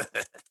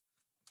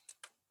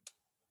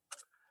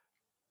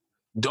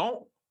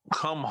 Don't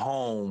come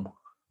home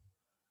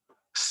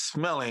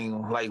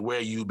smelling like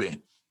where you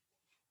been.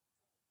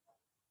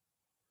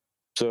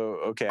 So,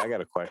 okay, I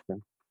got a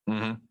question.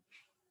 Mm-hmm.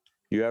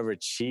 You ever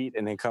cheat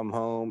and then come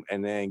home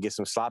and then get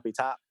some sloppy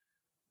top?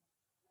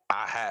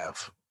 I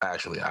have,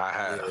 actually. I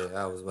have.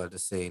 Yeah, I was about to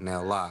say,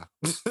 now lie.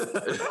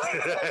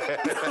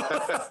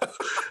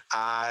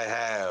 I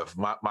have.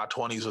 My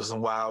 20s was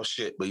some wild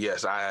shit, but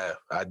yes, I have.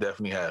 I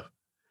definitely have.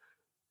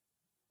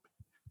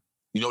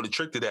 You know the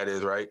trick to that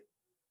is, right?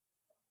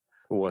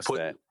 What's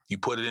that? You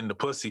put it in the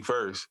pussy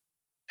first,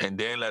 and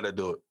then let her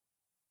do it.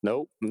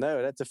 Nope,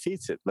 no, that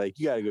defeats it. Like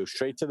you got to go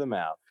straight to the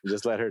mouth and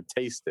just let her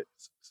taste it.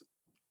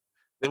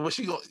 Then what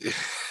she gonna?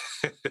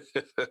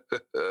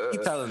 He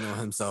telling on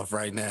himself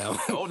right now.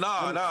 Oh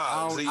nah.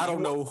 I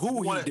don't know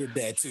who he did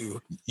that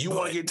to. You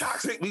want to get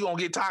toxic? We gonna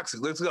get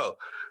toxic. Let's go.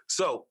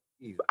 So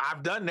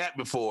I've done that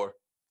before,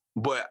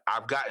 but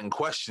I've gotten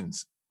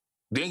questions.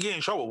 Didn't get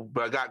in trouble,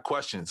 but I got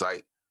questions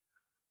like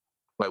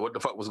what the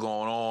fuck was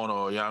going on,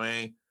 or you know what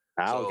I mean?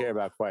 I don't care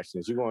about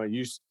questions.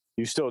 You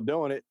still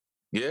doing it?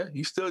 Yeah,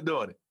 you still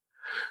doing it.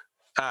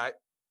 All right.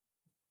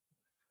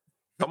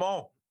 Come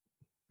on.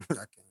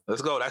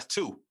 Let's go. That's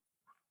 2.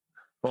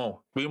 Come on.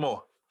 3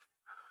 more.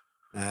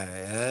 All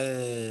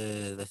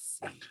right. Let's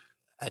see.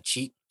 A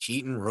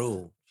cheating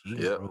rule.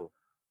 Rule.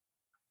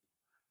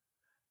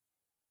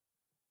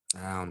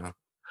 I don't know.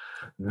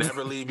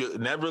 Never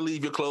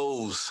leave your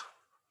clothes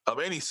of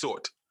any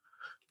sort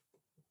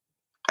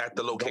at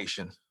the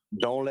location.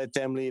 Don't let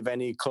them leave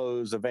any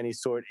clothes of any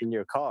sort in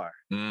your car.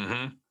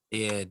 Mm-hmm.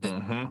 Yeah.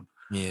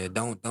 Yeah,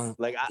 don't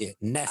like I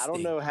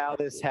don't know how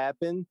this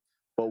happened,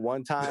 but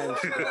one time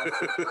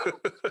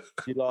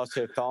she lost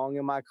her thong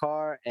in my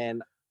car,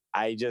 and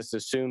I just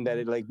assumed that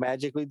it like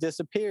magically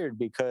disappeared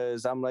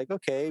because I'm like,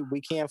 okay,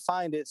 we can't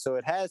find it, so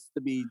it has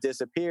to be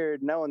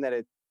disappeared, knowing that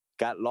it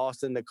got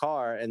lost in the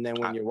car. And then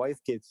when your wife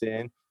gets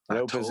in and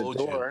opens the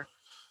door,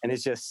 and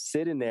it's just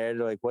sitting there,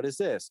 they're like, what is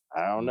this?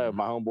 I don't know.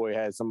 My homeboy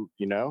had some,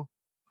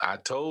 I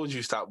told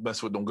you stop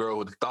messing with them girls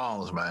with the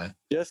thongs, man.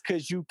 Just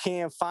because you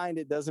can't find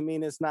it doesn't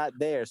mean it's not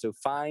there. So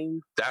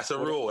find. That's a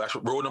rule. That's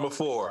rule number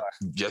 4.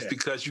 Just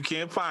because you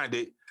can't find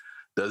it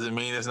doesn't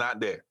mean it's not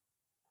there.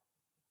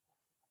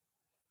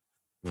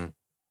 Come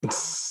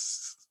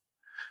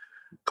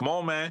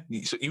on, man.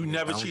 You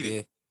never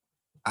cheated.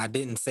 I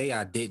didn't say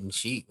I didn't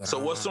cheat. So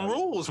what's some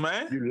rules,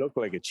 man? You look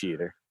like a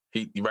cheater.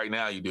 Right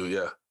now you do,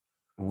 yeah.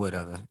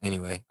 Whatever.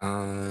 Anyway,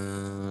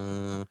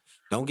 don't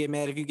get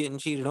mad if you're getting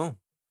cheated on.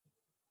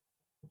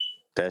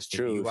 That's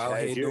true. You out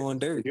here doing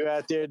dirt. You're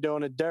out there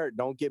doing the dirt.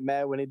 Don't get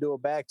mad when they do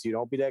it back to you.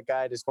 Don't be that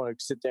guy that's going to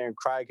sit there and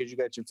cry because you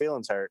got your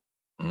feelings hurt.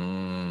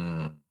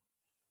 You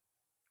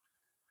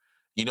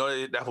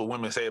know, that's what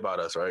women say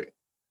about us, right?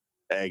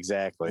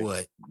 Exactly.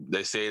 What?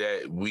 They say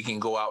that we can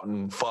go out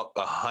and fuck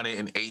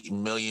 108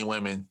 million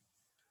women.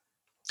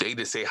 They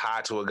just say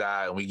hi to a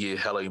guy and we get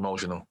hella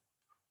emotional.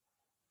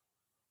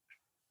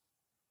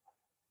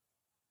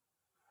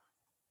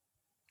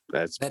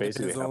 That's that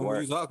basically depends on who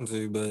you're talking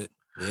to, but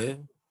yeah.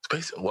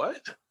 What?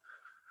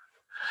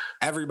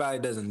 Everybody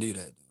doesn't do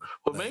that.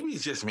 Well, maybe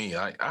it's just me.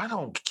 I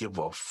don't give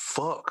a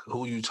fuck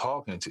who you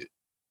talking to.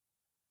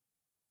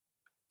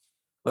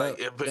 Like,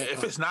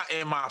 if it's not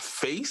in my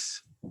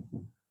face,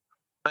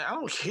 like, I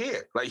don't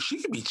care. Like, she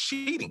could be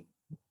cheating.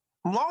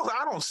 As long as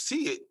I don't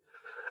see it,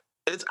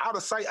 it's out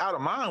of sight, out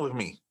of mind with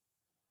me.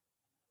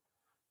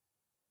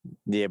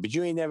 Yeah, but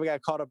you ain't never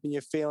got caught up in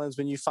your feelings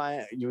when you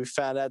found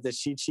out that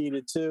she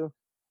cheated too?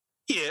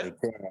 Yeah. Like,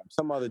 damn,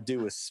 some other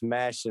dude was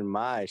smashing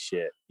my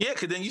shit. Yeah,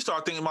 because then you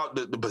start thinking about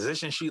the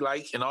position she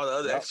like and all the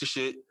other extra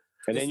shit.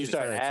 And then you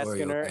start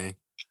asking her. Okay.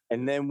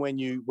 And then when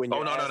you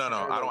no.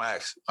 I don't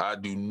ask. I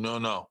do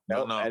no.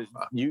 Then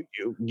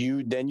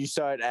you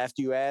start,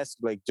 after you ask,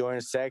 like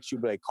during sex, you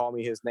be like, call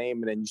me his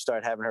name, and then you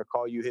start having her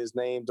call you his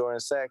name during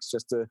sex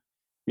just to,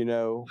 you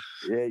never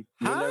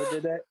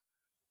did that?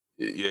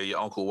 Yeah, your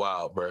Uncle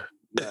Wild, bro.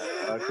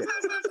 Okay.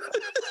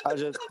 I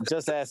was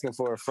just asking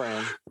for a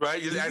friend.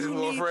 Right? Just asking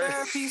for a friend.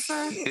 Therapy,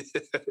 sir?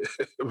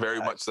 Very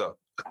much so.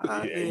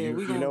 We're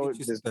going to get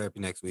you some therapy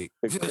next week.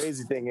 The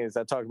crazy thing is,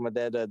 I talked to my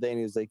dad the other day, and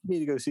he was like, you need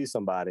to go see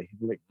somebody.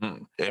 Like,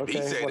 if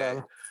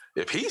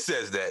he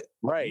says that.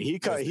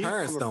 Right.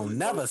 Parents don't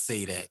never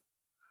say that.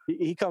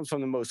 He comes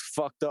from the most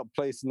fucked up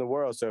place in the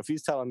world. So if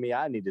he's telling me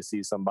I need to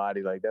see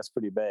somebody, like, that's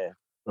pretty bad.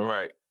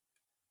 Right.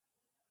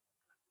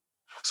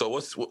 So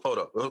hold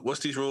up.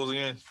 What's these rules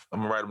again? I'm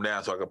going to write them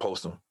down so I can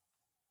post them.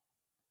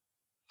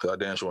 Because I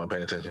damn sure wasn't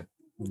paying attention.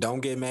 Don't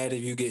get mad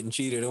if you getting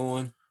cheated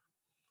on.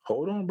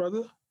 Hold on,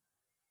 brother.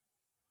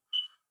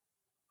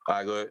 All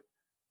right, go ahead.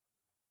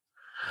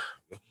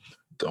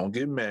 Don't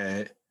get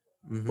mad.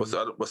 Mm-hmm. What's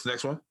the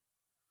next one?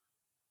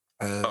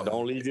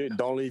 Don't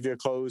leave your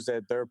clothes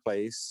at their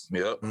place.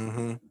 Yep.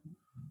 Mm-hmm.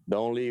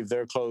 Don't leave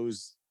their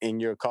clothes in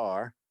your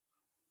car.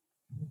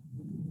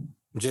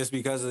 Just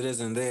because it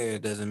isn't there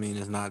doesn't mean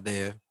it's not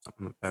there.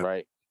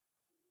 Right.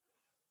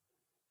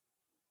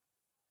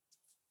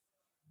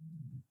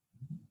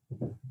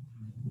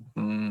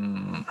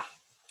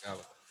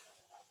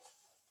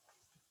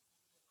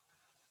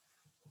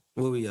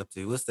 What we up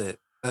to? What's that?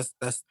 That's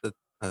the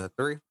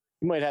 3.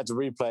 You might have to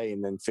replay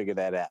and then figure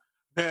that out.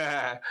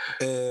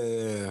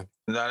 No,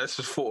 this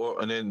is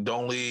 4. And then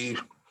don't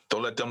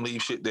let them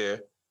leave shit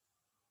there.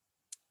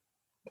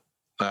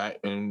 All right,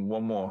 and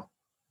one more.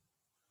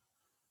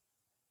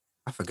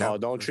 I forgot. Oh,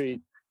 don't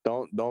treat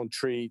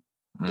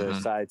the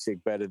side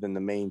chick better than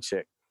the main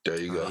chick. There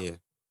you go. Yeah.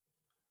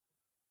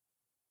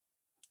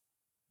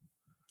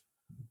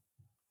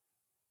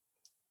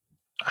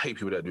 I hate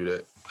people that do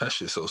that. That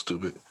shit's so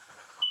stupid.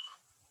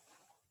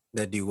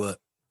 That do what?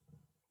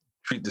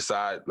 Treat the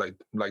side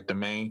like the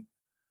main.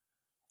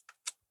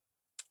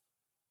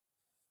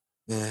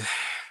 Yeah.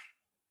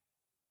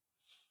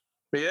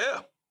 But yeah.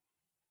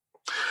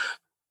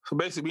 So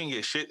basically, we didn't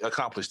get shit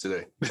accomplished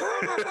today.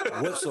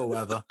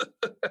 Whatsoever.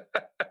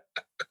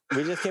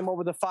 We just came up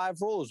with the 5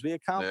 rules. We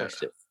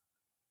accomplished it.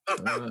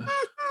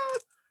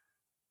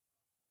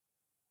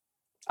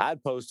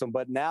 I'd post them,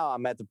 but now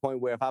I'm at the point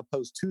where if I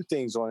post 2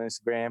 things on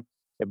Instagram,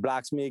 it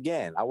blocks me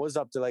again. I was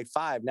up to like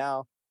 5.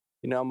 Now,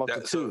 I'm up to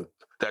 2. So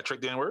that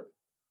trick didn't work?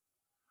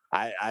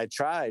 I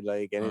tried,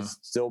 and it's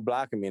still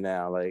blocking me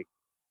now.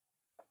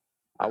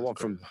 I went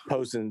from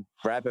posting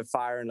rapid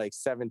fire in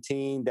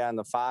 17 down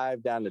to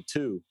 5 down to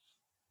 2.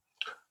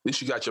 At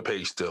least you got your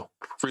page still.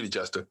 Free to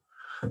Jester.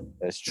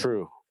 That's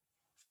true.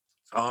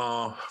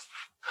 But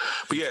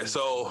yeah,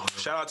 so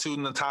shout out to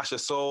Natasha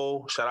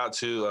Soul. Shout out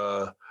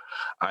to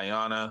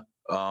Ayana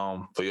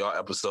for y'all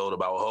episode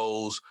about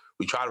hoes.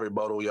 We try to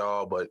rebuttal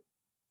y'all, but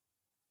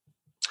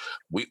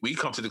we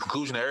come to the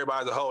conclusion that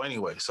everybody's a hoe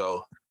anyway.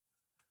 So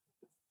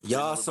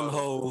y'all some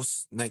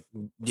hoes.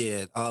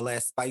 All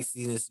that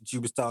spiciness that you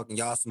was talking,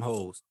 y'all some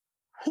hoes.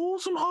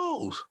 Who's some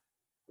hoes?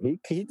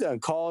 He done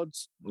called.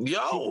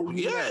 Yo,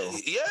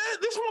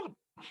 this one.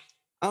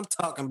 I'm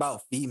talking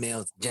about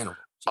females in general.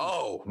 Jeez.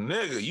 Oh,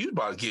 nigga, you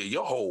about to get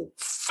your whole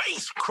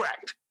face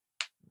cracked.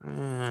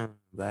 Blah,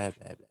 blah,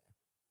 blah.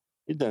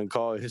 He done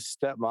called his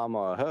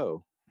stepmama a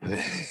hoe.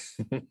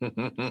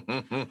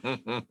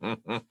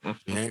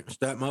 You ain't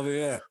stepmother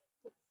yet.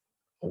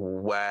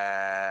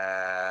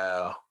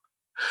 Wow.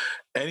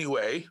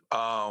 Anyway,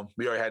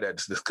 we already had that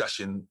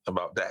discussion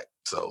about that.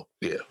 So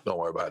yeah, don't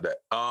worry about that.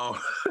 What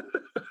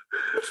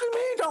you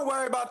mean don't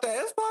worry about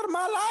that? It's part of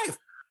my life.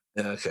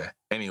 Okay.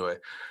 Anyway,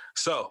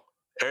 so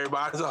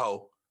everybody's a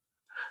hoe.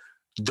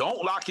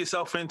 Don't lock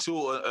yourself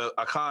into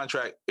a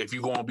contract if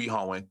you're going to be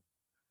hoeing.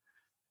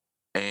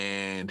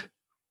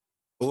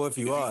 Or if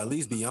you are, at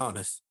least be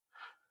honest.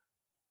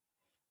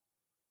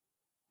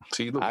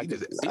 See, look,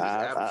 he's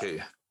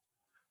advocating.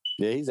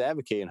 Yeah, he's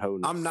advocating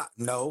hoeing. I'm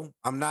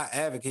not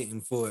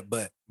advocating for it,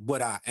 but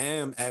what I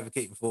am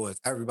advocating for is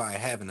everybody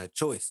having a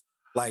choice.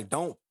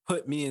 Don't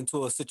put me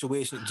into a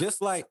situation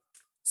just like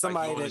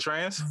somebody that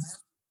trans.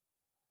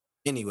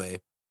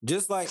 Anyway,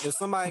 just like if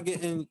somebody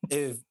get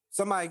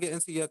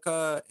into your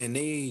car and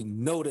they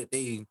know that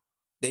they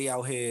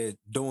out here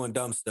doing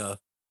dumb stuff,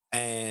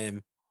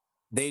 and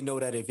they know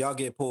that if y'all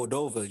get pulled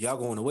over, y'all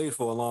going away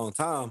for a long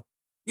time,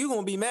 you're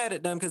gonna be mad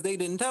at them because they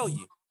didn't tell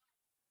you.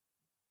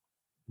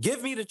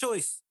 Give me the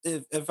choice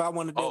if I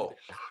want to do it.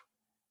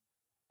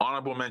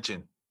 Honorable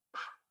mention.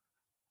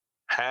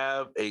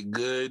 Have a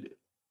good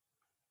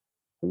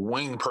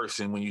wing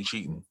person when you're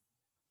cheating.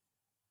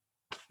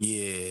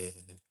 Yeah.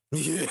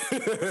 Yeah.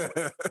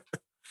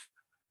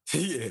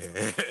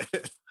 Yeah.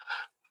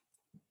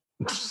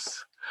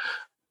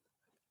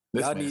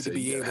 Y'all need to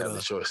be able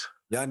to.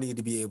 Y'all need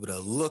to be able to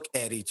look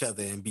at each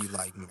other and be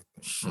like,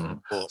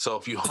 So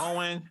if you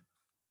hoeing,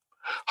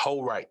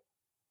 hoe right.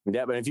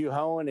 Yeah, but if you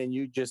hoeing and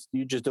you just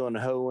doing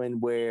hoeing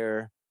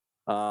where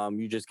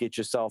you just get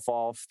yourself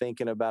off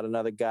thinking about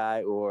another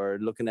guy or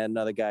looking at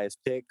another guy's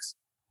pics,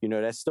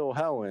 that's still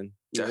hoeing,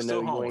 even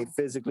though you ain't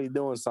physically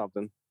doing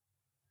something.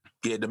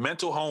 Yeah, the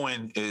mental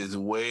hoeing is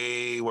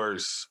way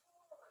worse.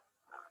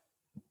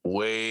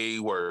 Way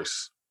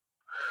worse.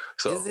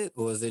 So, is it,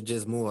 or is it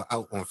just more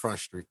out on Front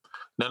Street?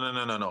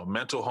 No.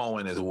 Mental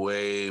hoeing is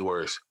way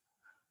worse.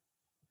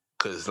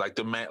 Cause like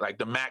the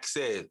Mac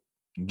said,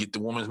 you get the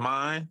woman's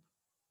mind,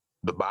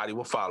 the body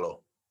will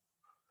follow.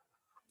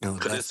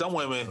 Because there's some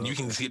women you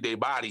can get their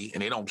body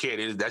and they don't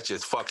care. That's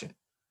just fucking.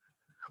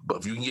 But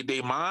if you can get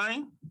their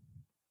mind,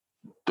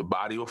 the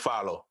body will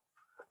follow.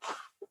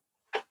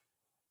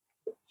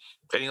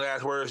 Any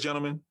last words,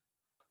 gentlemen?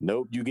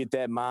 Nope. You get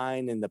that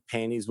mind and the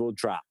panties will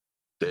drop.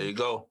 There you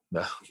go.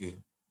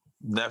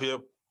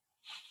 Nephew?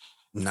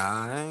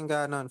 Nah, I ain't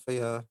got nothing for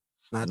y'all.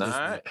 All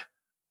right.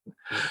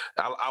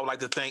 I would like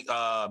to thank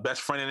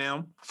Best Friend and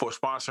them for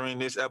sponsoring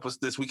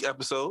this week's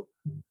episode.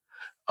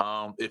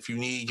 If you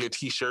need your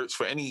t-shirts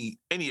for any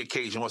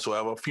occasion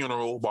whatsoever,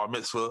 funeral, bar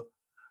mitzvah,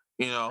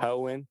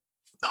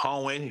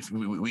 hoeing,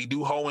 we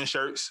do hoeing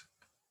shirts.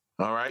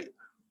 All right.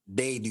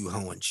 They do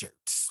hoeing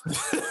shirts.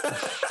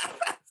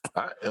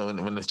 All right.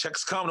 When the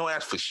checks come, don't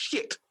ask for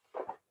shit.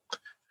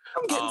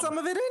 I'm getting some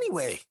of it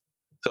anyway.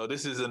 So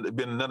this has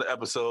been another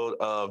episode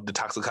of the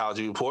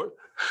Toxicology Report.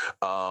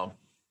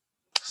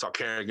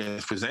 Sarcarrigan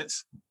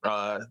presents.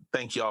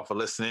 Thank y'all for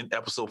listening.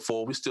 Episode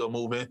 4, we still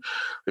moving.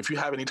 If you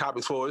have any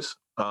topics for us,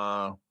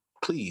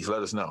 please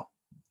let us know.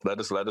 Let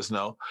us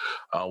know.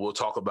 We'll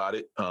talk about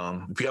it.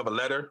 If you have a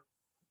letter,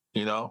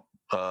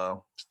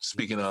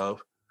 speaking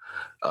of,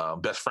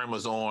 Best Friend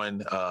was on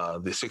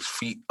the 6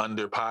 Feet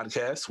Under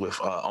podcast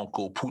with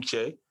Uncle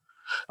Pooche.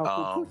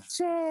 Uncle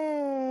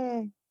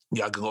Pooche.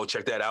 Y'all can go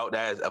check that out.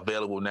 That is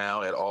available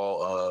now at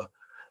all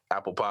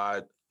Apple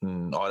Pod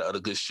and all that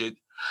other good shit.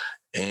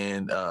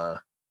 And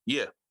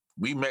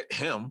we met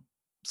him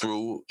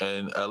through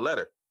a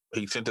letter.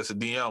 he sent us a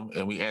DM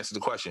and we answered the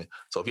question.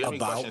 So if you have any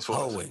questions for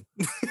us,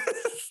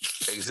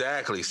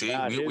 exactly. See,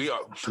 we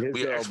are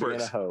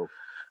experts.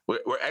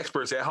 We're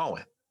experts at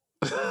hoeing.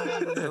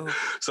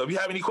 So if you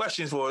have any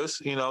questions for us,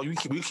 you know,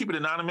 we keep it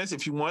anonymous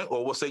if you want,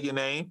 or we'll say your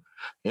name,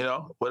 you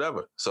know,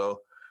 whatever.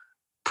 So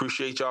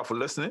appreciate y'all for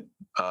listening.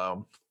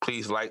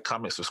 Please like,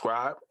 comment,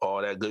 subscribe,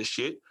 all that good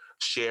shit.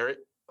 Share it.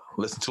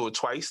 Listen to it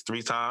twice,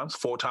 3 times,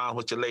 4 times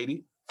with your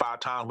lady, 5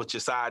 times with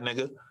your side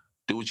nigga.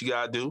 Do what you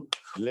gotta do.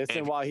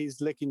 Listen while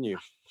he's licking you.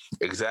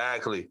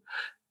 Exactly.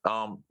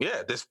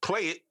 Yeah, just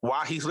play it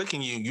while he's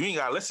licking you. You ain't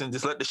gotta listen.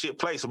 Just let the shit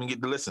play so we can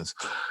get the listens.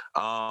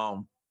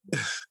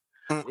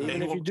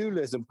 Even if you do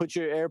listen, put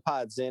your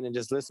AirPods in and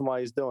just listen while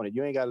he's doing it.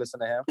 You ain't gotta listen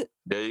to him.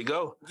 There you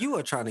go. You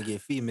are trying to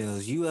get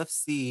females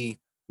UFC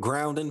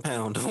ground and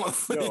pound.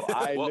 Yo,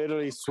 I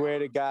literally swear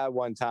to God,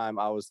 one time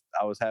I was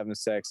having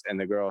sex and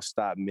the girl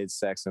stopped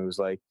mid-sex and was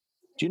like,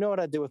 "Do you know what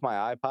I did with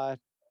my iPod?"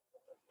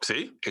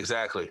 See?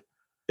 Exactly.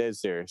 Dead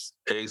serious.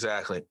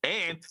 Exactly.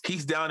 And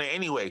he's down there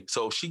anyway.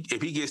 So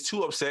if he gets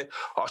too upset,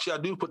 all she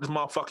gotta do is put this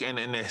motherfucker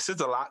in the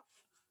scissor lock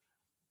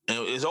and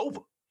it's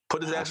over.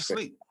 Put his ass to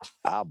sleep.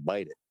 I'll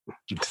bite it.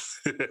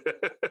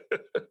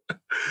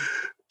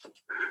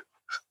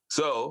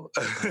 So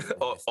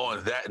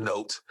on that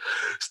note,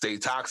 stay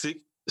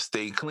toxic,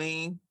 stay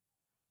clean,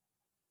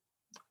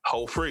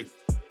 hoe free.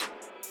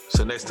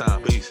 So next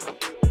time, peace.